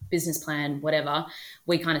business plan, whatever.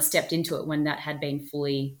 We kind of stepped into it when that had been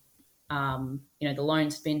fully, you know, the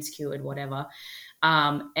loans had been secured, whatever.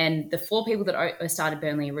 And the 4 people that started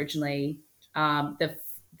Burnley originally, the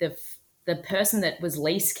person that was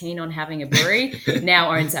least keen on having a brewery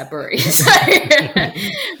now owns that brewery. So,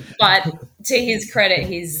 but to his credit,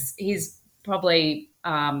 he's probably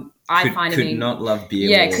could not love beer.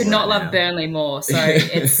 Yeah, could not love Burnley more. So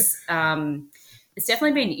it's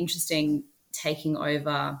definitely been interesting taking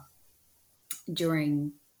over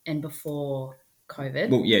during and before COVID.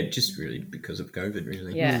 Well, yeah, just really because of COVID,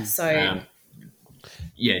 really. Yeah. So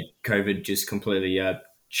COVID just completely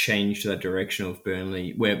changed that direction of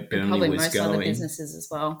Burnley, where Burnley was most going. Other businesses as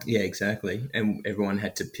well. Yeah, exactly, and everyone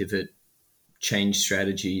had to pivot, change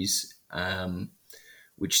strategies,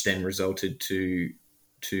 which then resulted to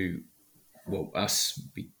us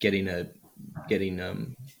getting the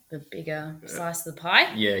bigger slice of the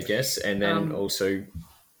pie. Yeah, I guess, and then also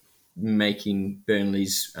making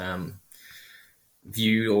Burnley's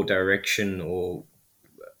view or direction or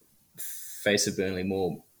face of Burnley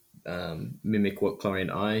more mimic what Chloe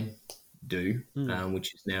and I do,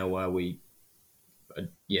 which is now why we.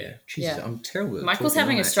 I'm terrible at Michael's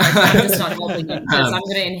having a stroke. I'm just not helping him because I'm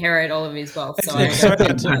going to inherit all of his wealth.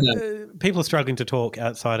 So people are struggling to talk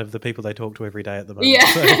outside of the people they talk to every day at the moment. Yeah.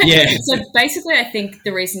 So. Yeah. So basically, I think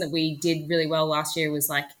the reason that we did really well last year was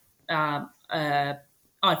like, oh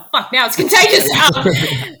fuck, now it's contagious.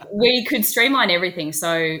 We could streamline everything.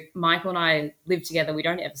 So Michael and I live together. We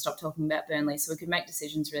don't ever stop talking about Burnley, so we could make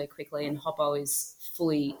decisions really quickly. And Hoppo is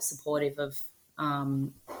fully supportive of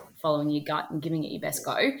following your gut and giving it your best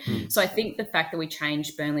go. So I think the fact that we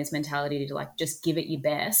changed Burnley's mentality to like just give it your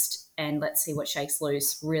best and let's see what shakes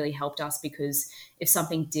loose really helped us, because if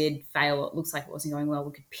something did fail, it looks like it wasn't going well,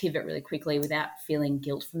 we could pivot really quickly without feeling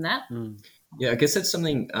guilt from that. Yeah, I guess that's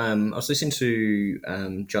something. I was listening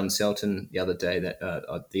to John Selton the other day,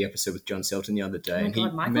 the episode with John Selton the other day, Oh my and God,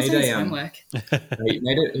 he Michael's made doing his homework.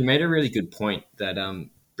 he made a really good point that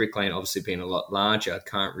Brick Lane, obviously being a lot larger,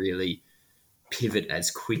 can't really pivot as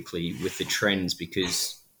quickly with the trends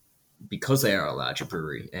because they are a larger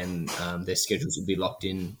brewery and their schedules will be locked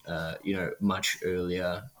in, much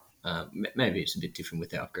earlier. Maybe it's a bit different with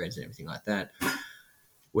the upgrades and everything like that.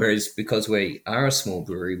 Whereas because we are a small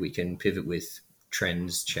brewery, we can pivot with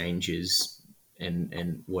trends, changes,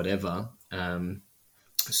 and whatever.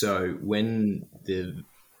 So when the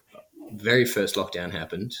very first lockdown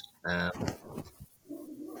happened,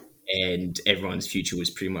 and everyone's future was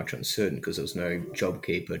pretty much uncertain because there was no job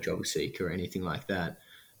keeper, job seeker, or anything like that,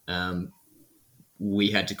 we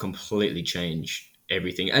had to completely change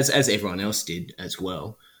everything, as everyone else did as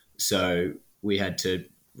well. So we had to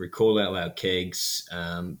recall all our kegs,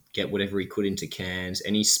 get whatever we could into cans.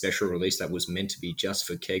 Any special release that was meant to be just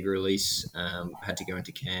for keg release had to go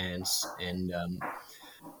into cans. And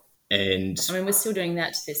I mean, we're still doing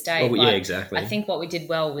that to this day. Oh, yeah, exactly. I think what we did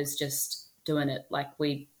well was just doing it. Like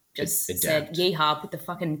we just said, yeehaw, put the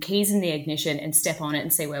fucking keys in the ignition and step on it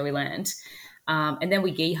and see where we land. And then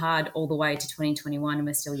we yeehawed all the way to 2021 and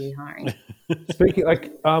we're still yeehawing. Speaking,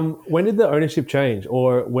 when did the ownership change,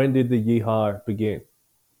 or when did the yeehaw begin?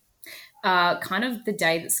 Kind of the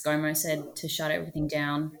day that ScoMo said to shut everything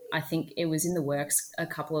down. I think it was in the works a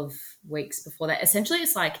couple of weeks before that. Essentially,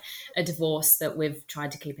 it's like a divorce that we've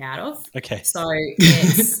tried to keep out of. Okay. So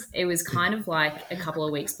it was kind of like a couple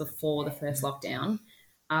of weeks before the first lockdown.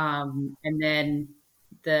 And then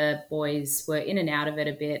the boys were in and out of it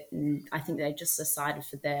a bit. And I think they just decided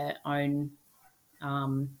for their own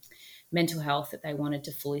mental health that they wanted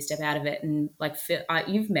to fully step out of it. And like Phil,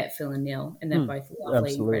 you've met Phil and Neil, and they're both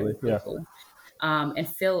lovely, incredible people. And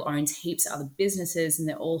Phil owns heaps of other businesses, and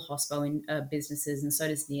they're all hospo businesses, and so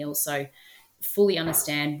does Neil. So fully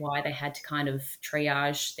understand why they had to kind of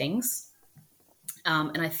triage things.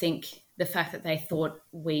 And I think the fact that they thought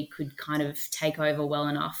we could kind of take over well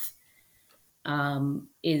enough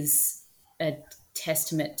is a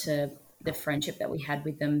testament to the friendship that we had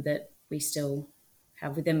with them, that we still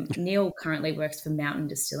have with them. Neil currently works for Mountain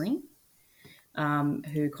Distilling,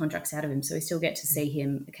 who contracts out of him, so we still get to see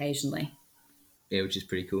him occasionally. Yeah, which is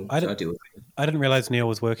pretty cool. I didn't realize Neil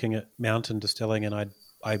was working at Mountain Distilling, and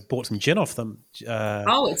I bought some gin off them.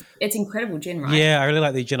 It's incredible gin, right? Yeah, I really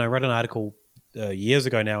like the gin. I read an article years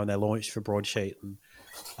ago now when they launched for Broadsheet, and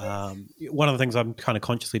one of the things I'm kind of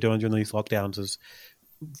consciously doing during these lockdowns is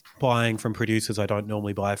buying from producers I don't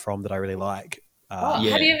normally buy from that I really like. Have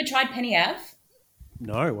you ever tried Penny Ave?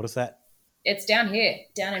 No, what is that? It's down here,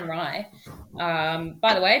 down in Rye.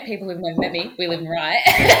 By the way, people who've never met me, we live in Rye.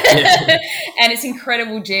 And it's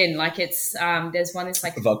incredible gin. Like it's, there's one that's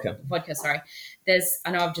like vodka, sorry.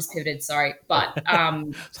 I know I've just pivoted, sorry. But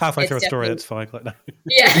it's halfway through a story, that's fine. Like, no.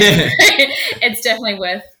 Yeah. It's definitely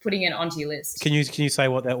worth putting it onto your list. Can you say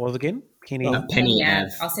what that was again? Penny Ave.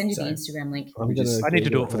 I'll send you the Instagram link. I need to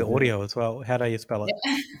do it for the audio as well. How do you spell it?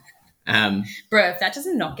 Bro, if that does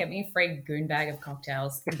not get me a free goon bag of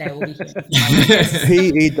cocktails, they will be here.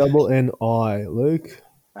 Penni, Luke.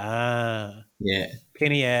 Yeah.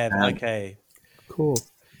 Penny Ave. Okay. Cool.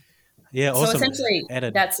 Yeah, awesome. So essentially,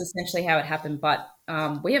 that's essentially how it happened. But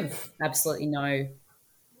we have absolutely no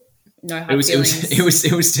hard feelings.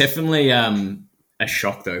 It was definitely a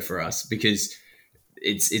shock though for us, because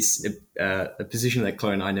it's a position that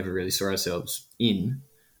Chloe and I never really saw ourselves in.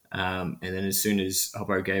 And then as soon as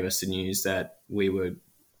Hoppo gave us the news that we were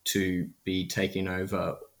to be taking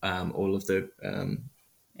over all of the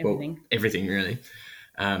everything really,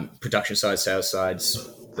 production side, sales sides,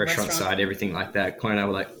 restaurant side, everything like that, Chloe and I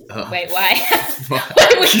were like, oh, wait, why? What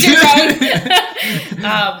did we do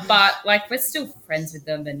wrong? But like we're still friends with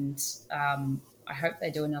them, and I hope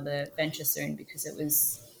they do another venture soon, because it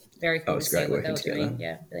was very cool to see what they were doing.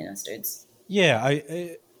 Yeah, really nice dudes. Yeah,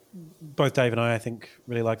 both Dave and I think,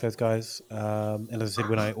 really like those guys. And as I said,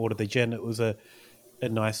 when I ordered the gin, it was a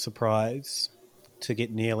nice surprise to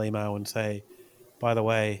get Neil email and say, by the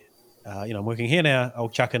way, I'm working here now. I'll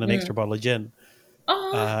chuck in an extra bottle of gin,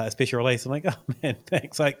 a special release. I'm like, oh man,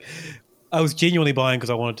 thanks. Like, I was genuinely buying because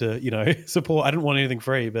I wanted to, support. I didn't want anything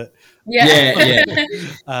free, but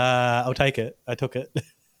I'll take it. I took it.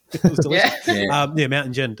 It was delicious.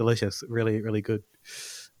 Mountain gin, delicious, really, really good.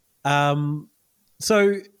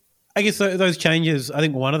 So I guess those changes. I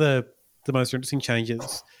think one of the most interesting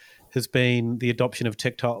changes has been the adoption of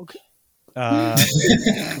TikTok,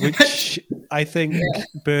 which I think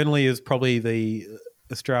Burnley is probably the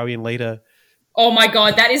Australian leader. Oh my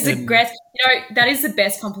God, that is the best. That is the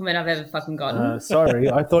best compliment I've ever fucking gotten. Sorry,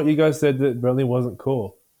 I thought you guys said that Burnley wasn't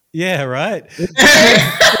cool. Yeah, right.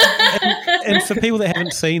 and for people that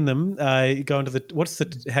haven't seen them, go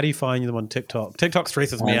into how do you find them on TikTok? TikTok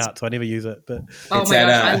stresses me out, so I never use it. But oh my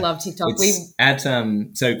gosh, I love TikTok.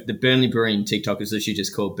 So the Burnley Brewing TikTok is literally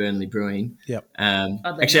just called Burnley Brewing. Yep.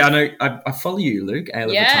 Actually, I know I follow you, Luke, all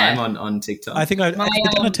the time on TikTok. I think I've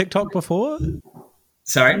done a TikTok before.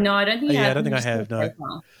 Sorry? No, I don't think I don't think I have, no.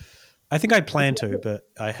 I think I plan to, but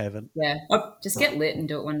I haven't. Yeah, just get lit and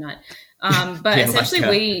do it one night. But essentially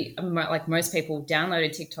we, like most people,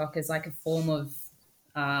 downloaded TikTok as like a form of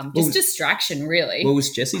distraction, really. What was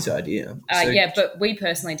Jesse's idea? But we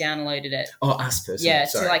personally downloaded it. Oh, us personally. Yeah,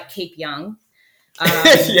 sorry. to like keep young.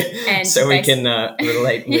 And so we can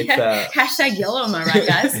relate with... hashtag yellow, am I right,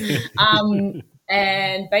 guys?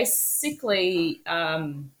 And basically...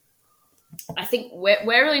 I think we're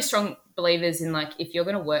really strong believers in, like, if you're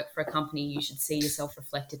going to work for a company, you should see yourself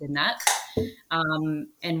reflected in that.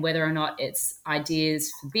 And whether or not it's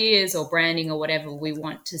ideas for beers or branding or whatever, we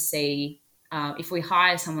want to see, if we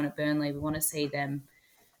hire someone at Burnley, we want to see them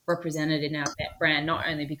represented in our brand, not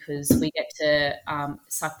only because we get to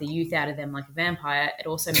suck the youth out of them like a vampire, it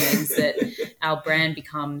also means that our brand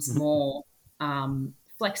becomes more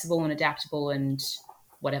flexible and adaptable and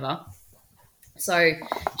whatever. So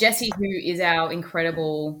Jessie, who is our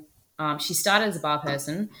incredible, she started as a bar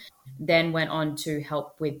person, then went on to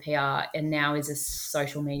help with PR, and now is a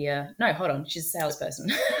social media. No, hold on, she's a salesperson.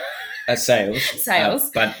 Sales.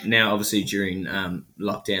 But now, obviously, during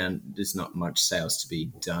lockdown, there's not much sales to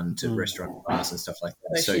be done to restaurant bars and stuff like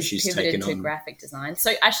that. So she's taken on graphic design.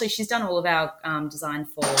 So actually, she's done all of our design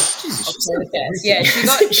for Oktoberfest. Yeah,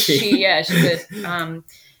 she did.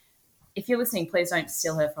 If you're listening, please don't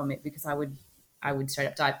steal her from it, because I would straight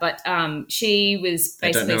up die. But she was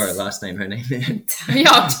basically... I don't know her last name, her name. Yeah,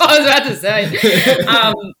 I was about to say.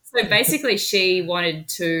 So basically she wanted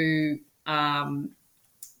to...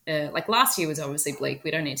 like last year was obviously bleak. We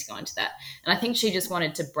don't need to go into that. And I think she just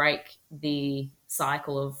wanted to break the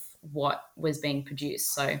cycle of what was being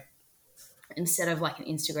produced. So instead of like an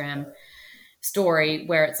Instagram story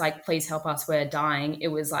where it's like, please help us, we're dying, it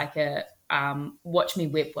was like a... watch me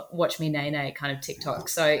whip, watch me nay nay kind of TikTok.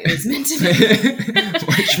 So it was meant to be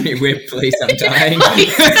watch me whip, please, I'm dying. I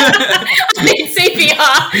need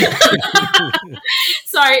CPR.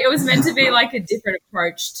 So it was meant to be like a different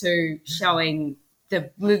approach to showing the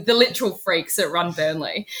literal freaks that run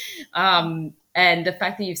Burnley. And the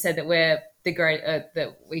fact that you've said that we're the great,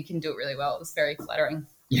 that we can do it really well, was very flattering.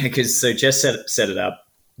 Yeah, because so Jess set it up.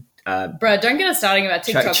 Bro, don't get us starting about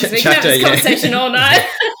TikTok, because we can have this conversation all night.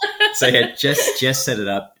 So yeah, Jess set it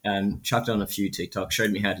up, chucked on a few TikToks,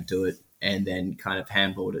 showed me how to do it, and then kind of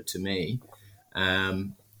handballed it to me.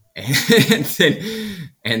 And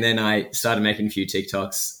then I started making a few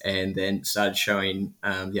TikToks, and then started showing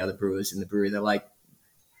the other brewers in the brewery. They're like,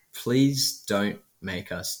 please don't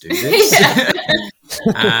make us do this.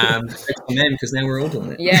 Because now we're all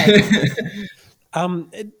doing it. Yeah.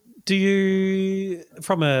 Do you,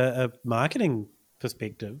 from a marketing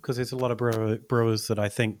perspective, because there's a lot of brewers that I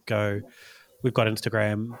think go, we've got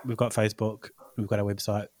Instagram, we've got Facebook, we've got our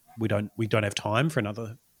website, we don't have time for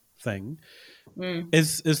another thing.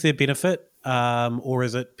 Is there benefit, or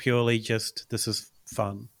is it purely just this is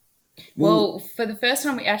fun? Well, for the first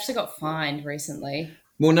time, we actually got fined recently.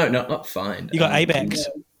 Well, no, not fined. You got ABAC'd.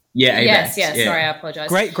 Yeah, ABAC'd. Yes. Yeah. Sorry, I apologise.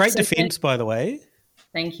 Great defence, by the way.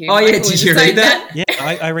 Thank you. Oh, yeah, did you read that? Yeah,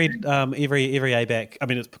 I read every ABAC. I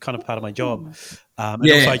mean, it's kind of part of my job.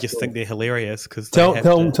 And also I just think they're hilarious. Because tell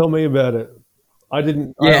me about it. I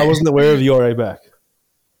didn't. Yeah. I wasn't aware of your ABAC.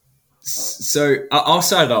 So I'll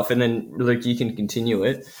start it off, and then Luke, you can continue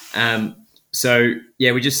it. So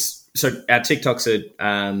our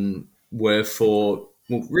TikToks were for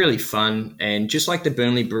really fun, and just like the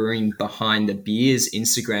Burnley Brewing Behind the Beers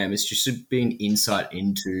Instagram, it's just to be an insight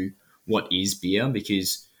into what is beer,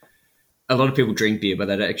 because a lot of people drink beer, but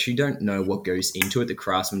they actually don't know what goes into it, the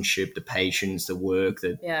craftsmanship, the patience, the work,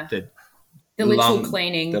 the literal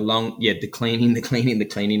cleaning. The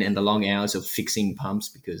cleaning, and the long hours of fixing pumps,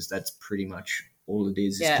 because that's pretty much all it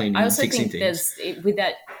is Yeah, cleaning I and also fixing think things. with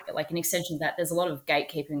that, like an extension of that, there's a lot of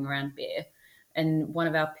gatekeeping around beer, and one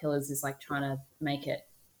of our pillars is like trying to make it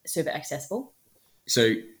super accessible.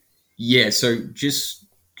 So just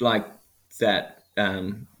like that,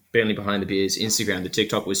 Burnley Behind the Beers Instagram, the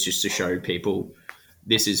TikTok was just to show people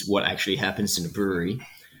this is what actually happens in a brewery.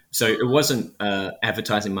 So it wasn't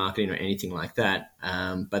advertising, marketing, or anything like that.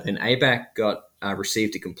 But then ABAC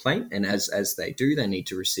received a complaint, and as they do, they need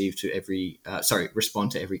to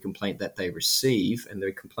respond to every complaint that they receive. And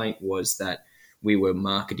the complaint was that we were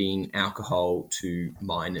marketing alcohol to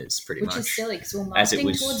minors, pretty much. Which is silly because we're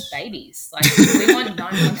marketing towards babies. Like, we want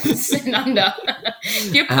 9 months and under.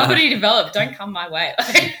 If you're poverty developed, don't come my way.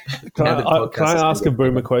 Can I ask a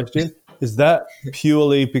boomer question? Is that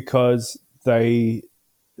purely because their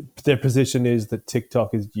position is that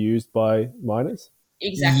TikTok is used by minors?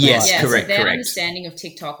 Exactly. Yes, yeah. correct. So their correct. understanding of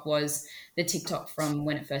TikTok was the TikTok from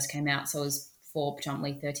when it first came out. So it was for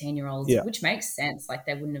predominantly 13-year-olds, which makes sense. Like,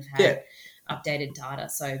 they wouldn't have had updated data.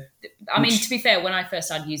 So, I mean, to be fair, when I first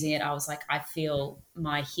started using it, I was like, I feel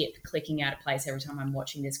my hip clicking out of place every time I'm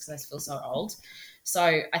watching this because I feel so old.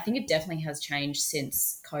 So I think it definitely has changed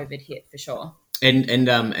since COVID hit, for sure. And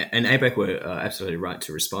ABAC were absolutely right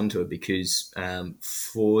to respond to it because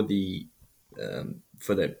for the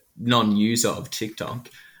non-user of TikTok,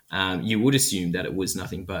 you would assume that it was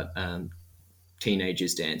nothing but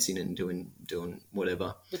teenagers dancing and doing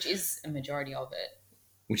whatever, which is a majority of it.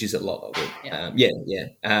 Which is a lot of it.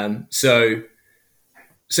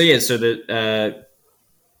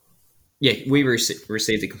 We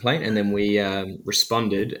received a complaint, and then we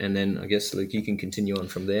responded, and then I guess, Luke, you can continue on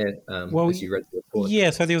from there as you read the report.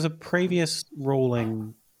 Yeah, so there was a previous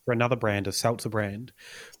ruling for another brand, a seltzer brand,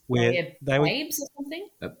 where they were Babes or something?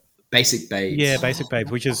 Basic Babes. Yeah, Basic Babes,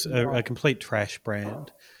 which is a complete trash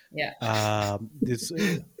brand. Yeah. There's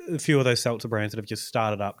a few of those seltzer brands that have just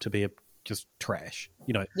started up to be just trash,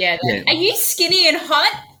 you know. Yeah. Are you skinny and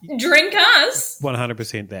hot? Drink us.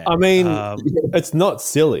 100% that. I mean, it's not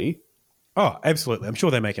silly. Oh, absolutely. I'm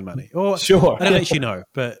sure they're making money. Or, sure. I don't actually know,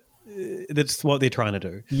 but that's what they're trying to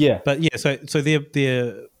do. Yeah. But yeah, so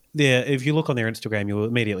they're if you look on their Instagram, you'll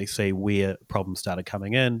immediately see where problems started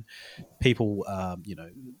coming in. People,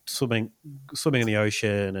 swimming in the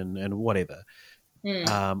ocean and whatever.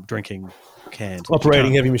 Drinking cans,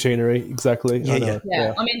 operating heavy machinery, exactly. Yeah.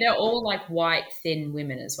 I mean, they're all like white, thin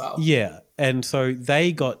women as well. Yeah, and so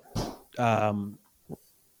they got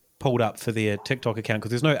pulled up for their TikTok account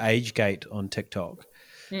because there's no age gate on TikTok,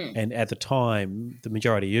 and at the time, the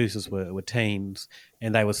majority of users were teens,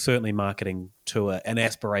 and they were certainly marketing to an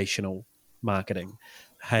aspirational marketing.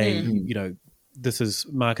 Hey, this is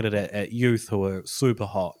marketed at youth who are super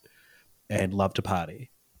hot and love to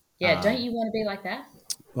party. Yeah, don't you want to be like that?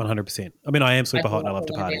 100%. I mean, I am super hot and I love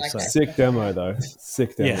to party. Like sick demo, though.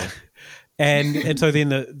 Sick demo. Yeah. And so then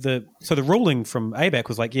the ruling from ABAC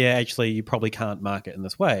was like, yeah, actually, you probably can't market in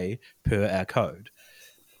this way per our code.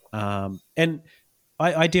 And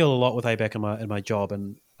I deal a lot with ABAC in my job,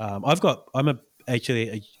 and I'm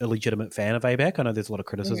actually a legitimate fan of ABAC. I know there's a lot of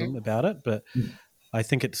criticism about it, but I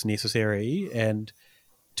think it's necessary. And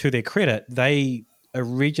to their credit, they are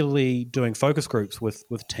regularly doing focus groups with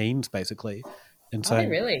teens, basically. And so,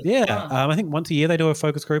 really? Yeah, I think once a year they do a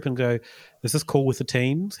focus group and go, is this cool with the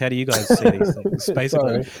teens? How do you guys see these things?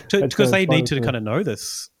 Basically, because they need to kind of know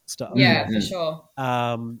this stuff. Yeah, for sure.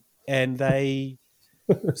 And they,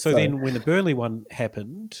 so then when the Burnley one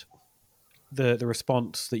happened, the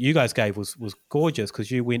response that you guys gave was gorgeous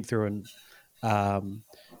because you went through and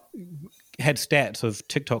had stats of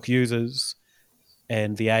TikTok users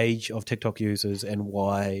and the age of TikTok users and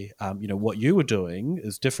why, what you were doing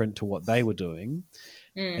is different to what they were doing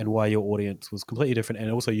and why your audience was completely different. And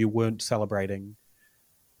also you weren't celebrating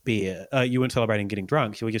beer. You weren't celebrating getting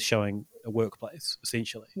drunk. You were just showing a workplace,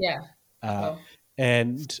 essentially. Yeah.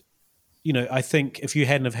 And, I think if you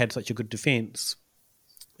hadn't have had such a good defense,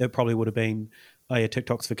 it probably would have been, oh yeah,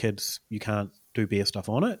 TikTok's for kids. You can't do beer stuff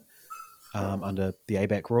on it under the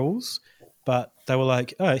ABAC rules. But they were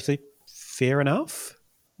like, oh, actually, fair enough.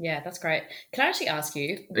 Yeah, that's great. Can I actually ask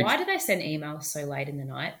you, why do they send emails so late in the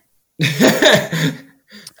night?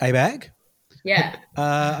 ABAC? Yeah.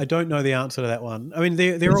 I don't know the answer to that one. I mean,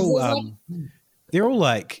 they're all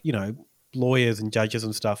like, lawyers and judges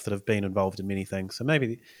and stuff that have been involved in many things. So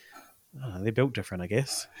maybe they're built different, I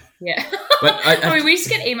guess. Yeah. But I mean, we just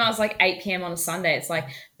get emails like 8 p.m. on a Sunday. It's like,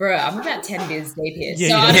 bro, I'm about 10 beers deep here.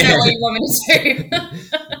 So I don't know what you want me to do.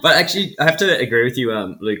 But actually, I have to agree with you,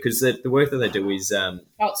 Luke, because the work that they do is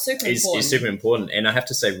super important. And I have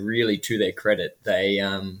to say, really, to their credit, they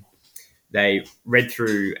read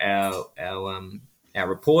through our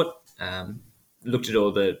report. looked at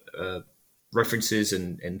all the references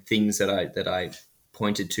and things that I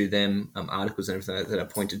pointed to them, articles and everything that I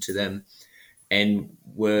pointed to them, and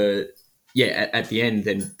were at the end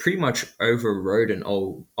then pretty much overrode an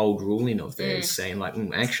old ruling of theirs, saying like,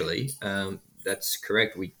 actually, that's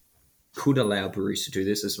correct. We could allow breweries to do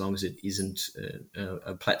this as long as it isn't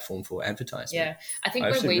a platform for advertising. Yeah, I think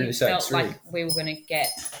when we felt like we were going to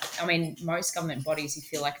get, I mean, most government bodies, you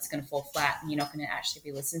feel like it's going to fall flat and you're not going to actually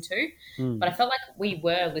be listened to. But I felt like we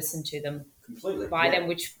were listened to them by them,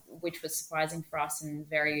 which was surprising for us and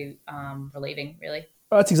very relieving, really.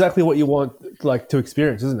 That's exactly what you want, like, to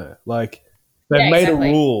experience, isn't it? Like, they've made a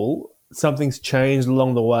rule, something's changed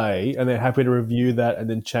along the way, and they're happy to review that and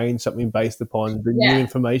then change something based upon the new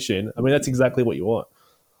information. I mean, that's exactly what you want.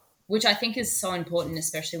 Which I think is so important,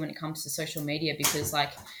 especially when it comes to social media, because,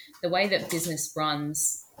 like, the way that business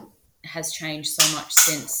runs has changed so much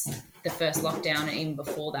since the first lockdown and even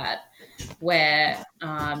before that, where,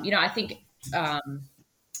 I think, I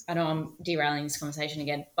know I'm derailing this conversation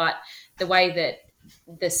again, but the way that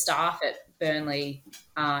the staff at Burnley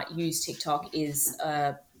use TikTok is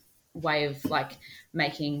a way of like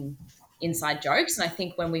making inside jokes. And I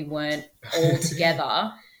think when we weren't all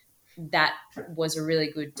together, that was a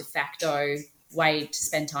really good de facto way to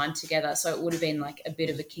spend time together. So it would have been like a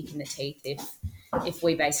bit of a kick in the teeth if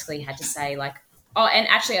we basically had to say like, oh, and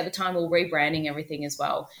actually at the time we were rebranding everything as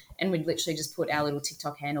well. And we'd literally just put our little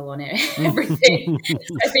TikTok handle on it, everything.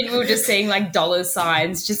 I think we were just seeing like dollar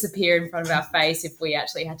signs just appear in front of our face if we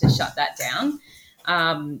actually had to shut that down.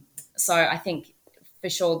 So I think for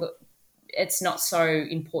sure that it's not so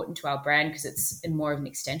important to our brand because it's more of an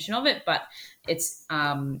extension of it, but it's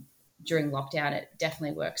during lockdown, it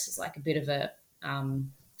definitely works as like a bit of a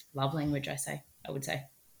love language, I would say.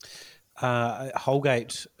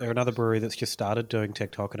 Holgate are another brewery that's just started doing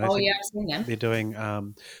TikTok, and I think I've seen them. They're doing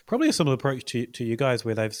probably a similar approach to you guys,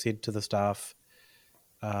 where they've said to the staff,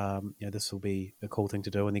 this will be a cool thing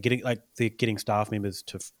to do, and they're getting staff members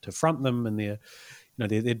to front them, and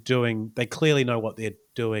they clearly know what they're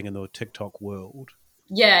doing in the TikTok world.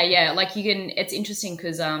 Yeah, like you can. It's interesting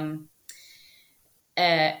because and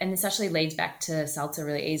this actually leads back to seltzer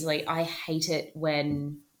really easily. I hate it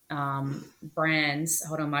when brands,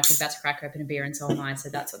 hold on, Mike is about to crack open a beer and so am I, so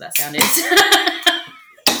that's what that sound is.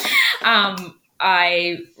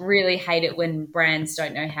 I really hate it when brands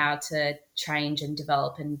don't know how to change and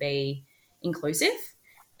develop and be inclusive,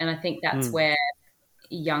 and I think that's where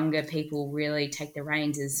younger people really take the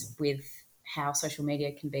reins, is with how social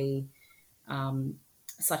media can be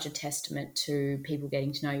such a testament to people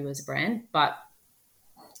getting to know you as a brand. But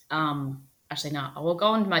actually, no, I will go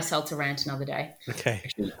on to my seltzer rant another day. Okay.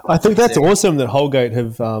 I think that's awesome that Holgate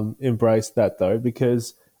have embraced that, though,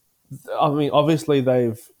 because, I mean, obviously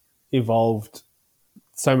they've evolved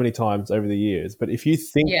so many times over the years. But if you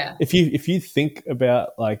think, if you think about,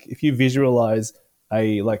 like, if you visualize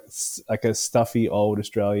a stuffy old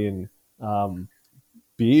Australian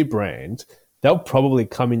beer brand, they'll probably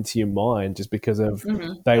come into your mind just because of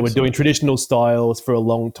they were doing traditional styles for a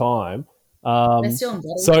long time. So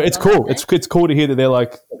it's cool. It's cool to hear that they're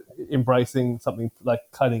like embracing something like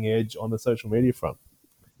cutting edge on the social media front.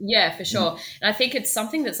 Yeah, for sure. And I think it's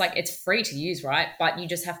something that's like, it's free to use, right? But you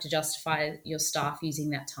just have to justify your staff using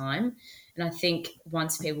that time. And I think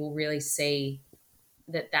once people really see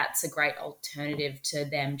that that's a great alternative to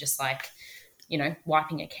them just like,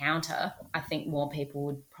 wiping a counter, I think more people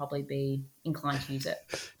would probably be inclined to use it.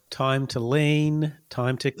 Time to lean,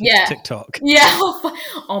 time to TikTok. Yeah.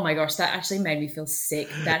 Oh my gosh, that actually made me feel sick.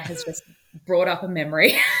 That has just brought up a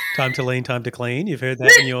memory. Time to lean, time to clean. You've heard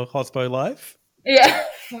that in your hospo life? Yeah.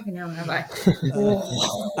 Fucking hell, have I?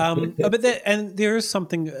 But there is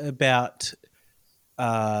something about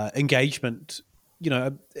engagement,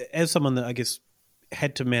 as someone that I guess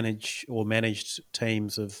had to manage or managed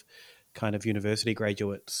teams of kind of university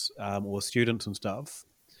graduates or students and stuff,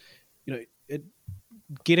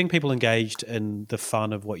 getting people engaged in the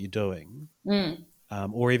fun of what you're doing,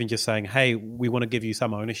 or even just saying, hey, we want to give you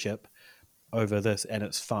some ownership over this and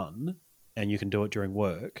it's fun and you can do it during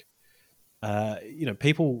work.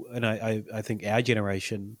 People, and I think our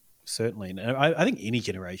generation certainly, and I think any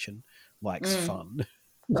generation likes fun.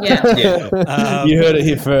 Yeah. You heard it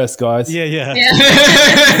here first, guys. Yeah.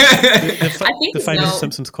 The famous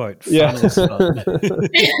Simpsons quote. Fun is fun.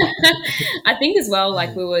 I think as well,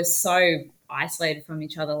 like we were so isolated from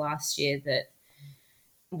each other last year that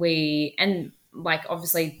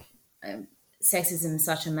obviously sexism is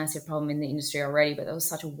such a massive problem in the industry already, but there was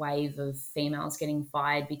such a wave of females getting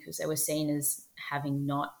fired because they were seen as having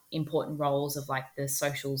not important roles of like the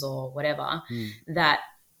socials or whatever, that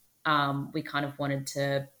we kind of wanted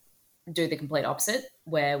to do the complete opposite,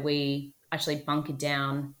 where we actually bunkered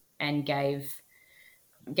down and gave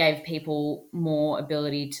people more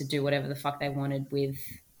ability to do whatever the fuck they wanted with,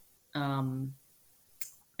 I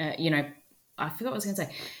forgot what I was going to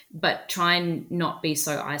say, but try and not be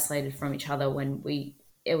so isolated from each other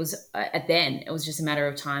it was just a matter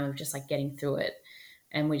of time of just like getting through it.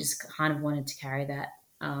 And we just kind of wanted to carry that.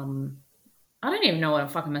 I don't even know what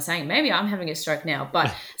the fuck am I saying. Maybe I'm having a stroke now,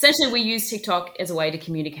 but essentially we use TikTok as a way to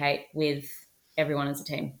communicate with everyone as a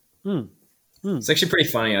team. It's actually pretty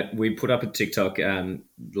funny. We put up a TikTok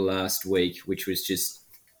last week, which was just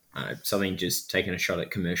something just taking a shot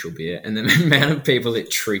at commercial beer, and the amount of people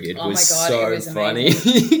it triggered was so funny.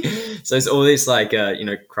 So it's all this like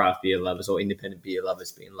craft beer lovers or independent beer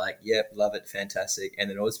lovers being like, "Yep, love it, fantastic," and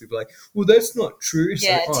then all these people are like, "Well, that's not true."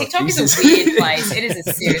 Yeah, so, TikTok is a weird place. It is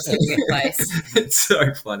a seriously weird place. It's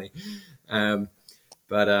so funny,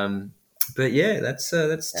 but yeah, that's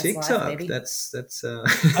TikTok. Life, that's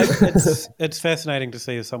it's fascinating to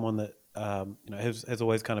see as someone that has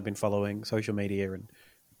always kind of been following social media and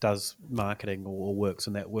does marketing or works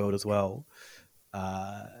in that world as well.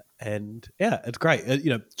 And yeah, it's great.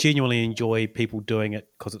 Genuinely enjoy people doing it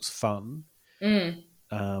because it's fun.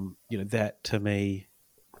 That to me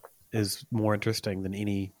is more interesting than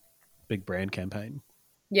any big brand campaign.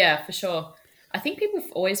 Yeah, for sure. I think people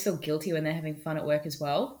always feel guilty when they're having fun at work as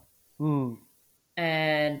well.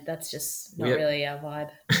 And that's just not really our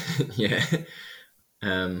vibe. Yeah.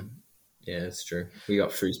 Yeah, that's true. We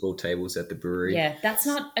got foosball tables at the brewery. Yeah, that's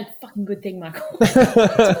not a fucking good thing, Michael.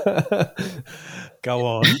 Go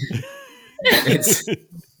on.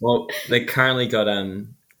 They currently got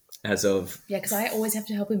as of because I always have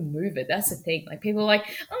to help him move it. That's the thing. Like people are like,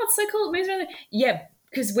 oh, it's so cool. It moves around. Yeah,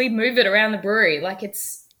 because we move it around the brewery. Like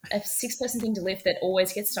it's a 6-person thing to lift that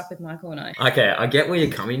always gets stuck with Michael and I. Okay, I get where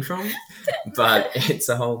you're coming from, but it's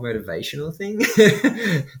a whole motivational thing.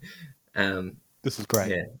 This is great.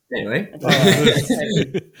 Yeah. Anyway,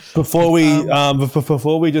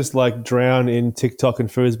 before we just like drown in TikTok and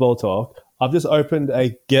foosball talk, I've just opened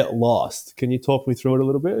a Get Lost. Can you talk me through it a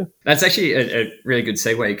little bit? That's actually a really good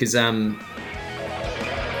segue because